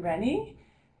 Erin, Rennie,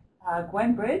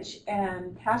 Gwen Bridge,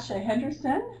 and Tasha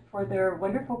Henderson for their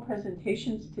wonderful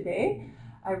presentations today.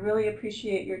 I really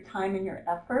appreciate your time and your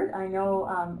effort. I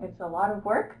know it's a lot of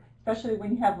work, especially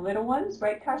when you have little ones,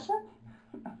 right, Tasha?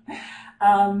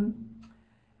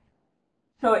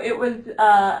 So it was,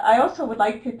 I also would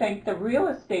like to thank the Real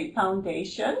Estate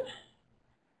Foundation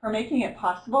for making it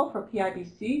possible for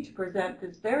PIBC to present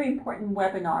this very important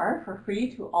webinar for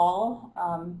free to all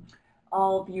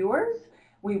viewers.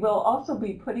 We will also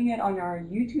be putting it on our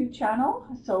YouTube channel,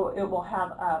 so it will have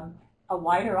a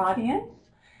wider audience.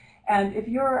 And if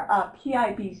you're a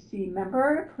PIBC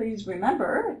member, please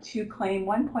remember to claim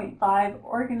 1.5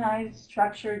 organized,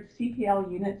 structured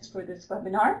CPL units for this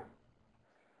webinar.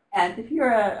 And if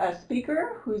you're a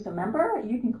speaker who's a member,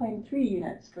 you can claim 3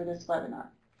 units for this webinar.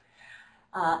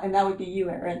 And that would be you,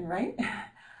 Erin, right?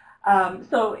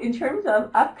 So in terms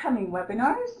of upcoming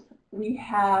webinars, we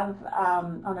have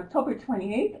on October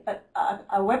 28th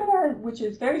a webinar which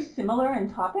is very similar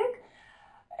in topic.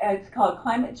 It's called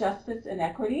Climate Justice and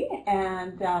Equity,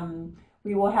 and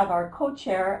we will have our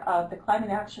co-chair of the Climate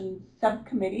Action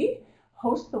Subcommittee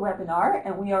host the webinar,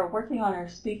 and we are working on our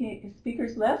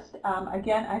speakers list.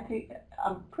 Again,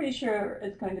 I'm pretty sure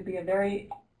it's going to be a very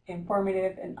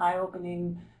informative and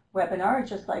eye-opening webinar,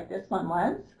 just like this one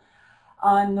was.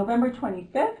 On November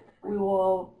 25th, we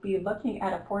will be looking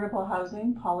at affordable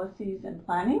housing policies and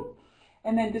planning.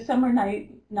 And then December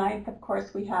 9th, of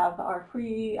course, we have our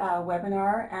free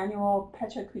webinar, annual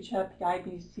Pecha Kucha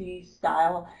PIBC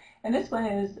style. And this one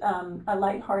is a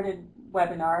lighthearted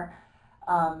webinar,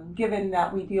 given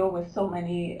that we deal with so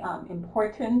many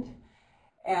important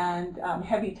and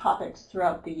heavy topics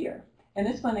throughout the year. And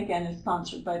this one, again, is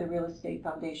sponsored by the Real Estate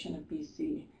Foundation of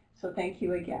BC. So thank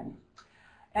you again.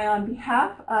 And on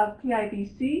behalf of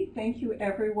PIBC, thank you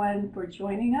everyone for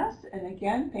joining us. And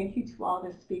again, thank you to all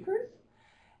the speakers.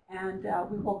 And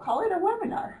we will call it a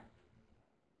webinar.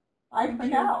 Bye for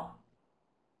now.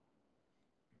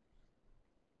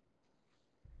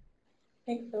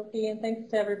 Thanks, Sophie, and thanks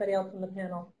to everybody else on the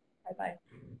panel. Bye-bye.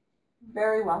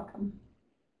 Very welcome.